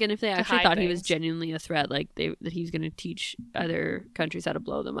like, and if they actually thought he was things. genuinely a threat, like that he was going to teach other countries how to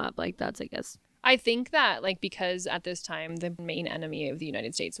blow them up, like that's, I guess. I think that, like, because at this time the main enemy of the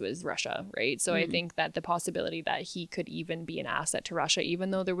United States was Russia, right? So I think that the possibility that he could even be an asset to Russia,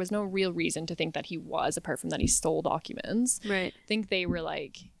 even though there was no real reason to think that he was, apart from that he stole documents, right? I think they were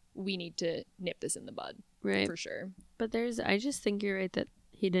like, we need to nip this in the bud, right? For sure. But I just think you're right that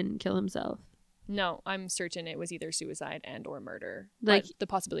he didn't kill himself. No, I'm certain it was either suicide and or murder. Like, but the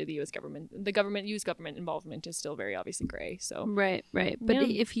possibility of the U.S. government involvement is still very obviously gray. So right. But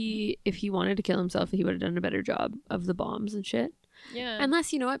if he wanted to kill himself, he would have done a better job of the bombs and shit. Yeah.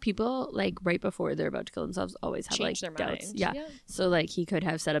 Unless, you know what, people like right before they're about to kill themselves always have change like their doubts. mind. Yeah. So like he could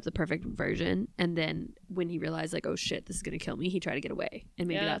have set up the perfect version, and then when he realized like, oh shit, this is gonna kill me, he tried to get away, and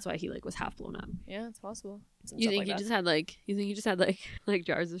maybe that's why he like was half blown up. Yeah, it's possible. You think he just had like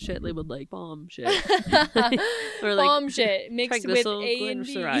jars of shit labeled like bomb shit, or like bomb shit mixed with A and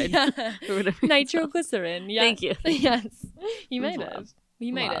B, or whatever. Nitroglycerin. Yeah. Thank you. Yes, he might have.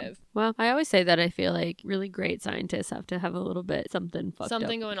 He might have. Well, I always say that I feel like really great scientists have to have a little bit something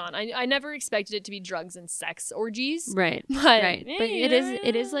going on. I never expected it to be drugs and sex orgies. Right. But, right. But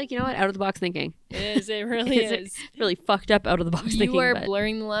it is like, you know what, out of the box thinking. It is. It really is. Really fucked up out of the box thinking. You are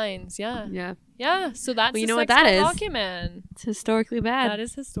blurring the lines. Yeah. Yeah. Yeah. So that's you know what that is. Rocket Man. It's historically bad. That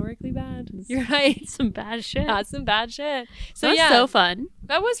is historically bad. You're right. Some bad shit. That's some bad shit. So that was so fun.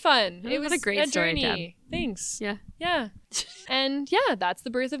 That was fun. It was a great story journey. Thanks. Yeah. Yeah. And yeah, that's the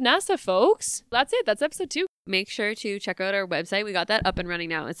birth of NASA, folks. That's it. That's episode 2. Make sure to check out our website. We got that up and running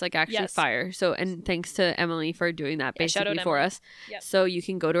now. It's like actually fire. So, and thanks to Emily for doing that basically for us. Yep. So you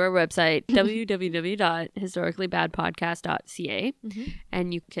can go to our website, www.historicallybadpodcast.ca,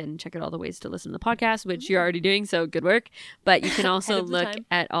 and you can check out all the ways to listen to the podcast, which you're already doing. So good work. But you can also look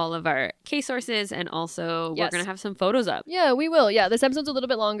at all of our case sources, and also we're going to have some photos up. Yeah, we will. Yeah, this episode's a little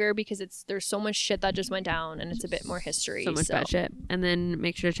bit longer because there's so much shit that just went down, and it's a bit more history. So much bad shit. And then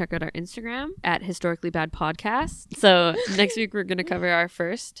make sure to check out our Instagram at Historically Bad Podcast. So next week we're going to cover our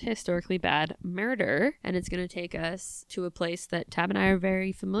first historically bad murder, and it's going to take us to a place that Tab and I are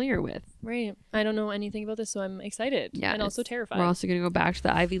very familiar with. Right. I don't know anything about this, so I'm excited. Yeah, and also terrified. We're also going to go back to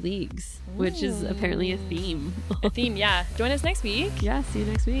the Ivy Leagues, which is apparently a theme. Yeah. Join us next week. Yeah, see you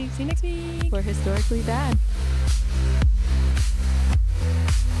next week. See you next week. For Historically Bad.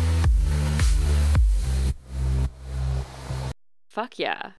 Fuck yeah.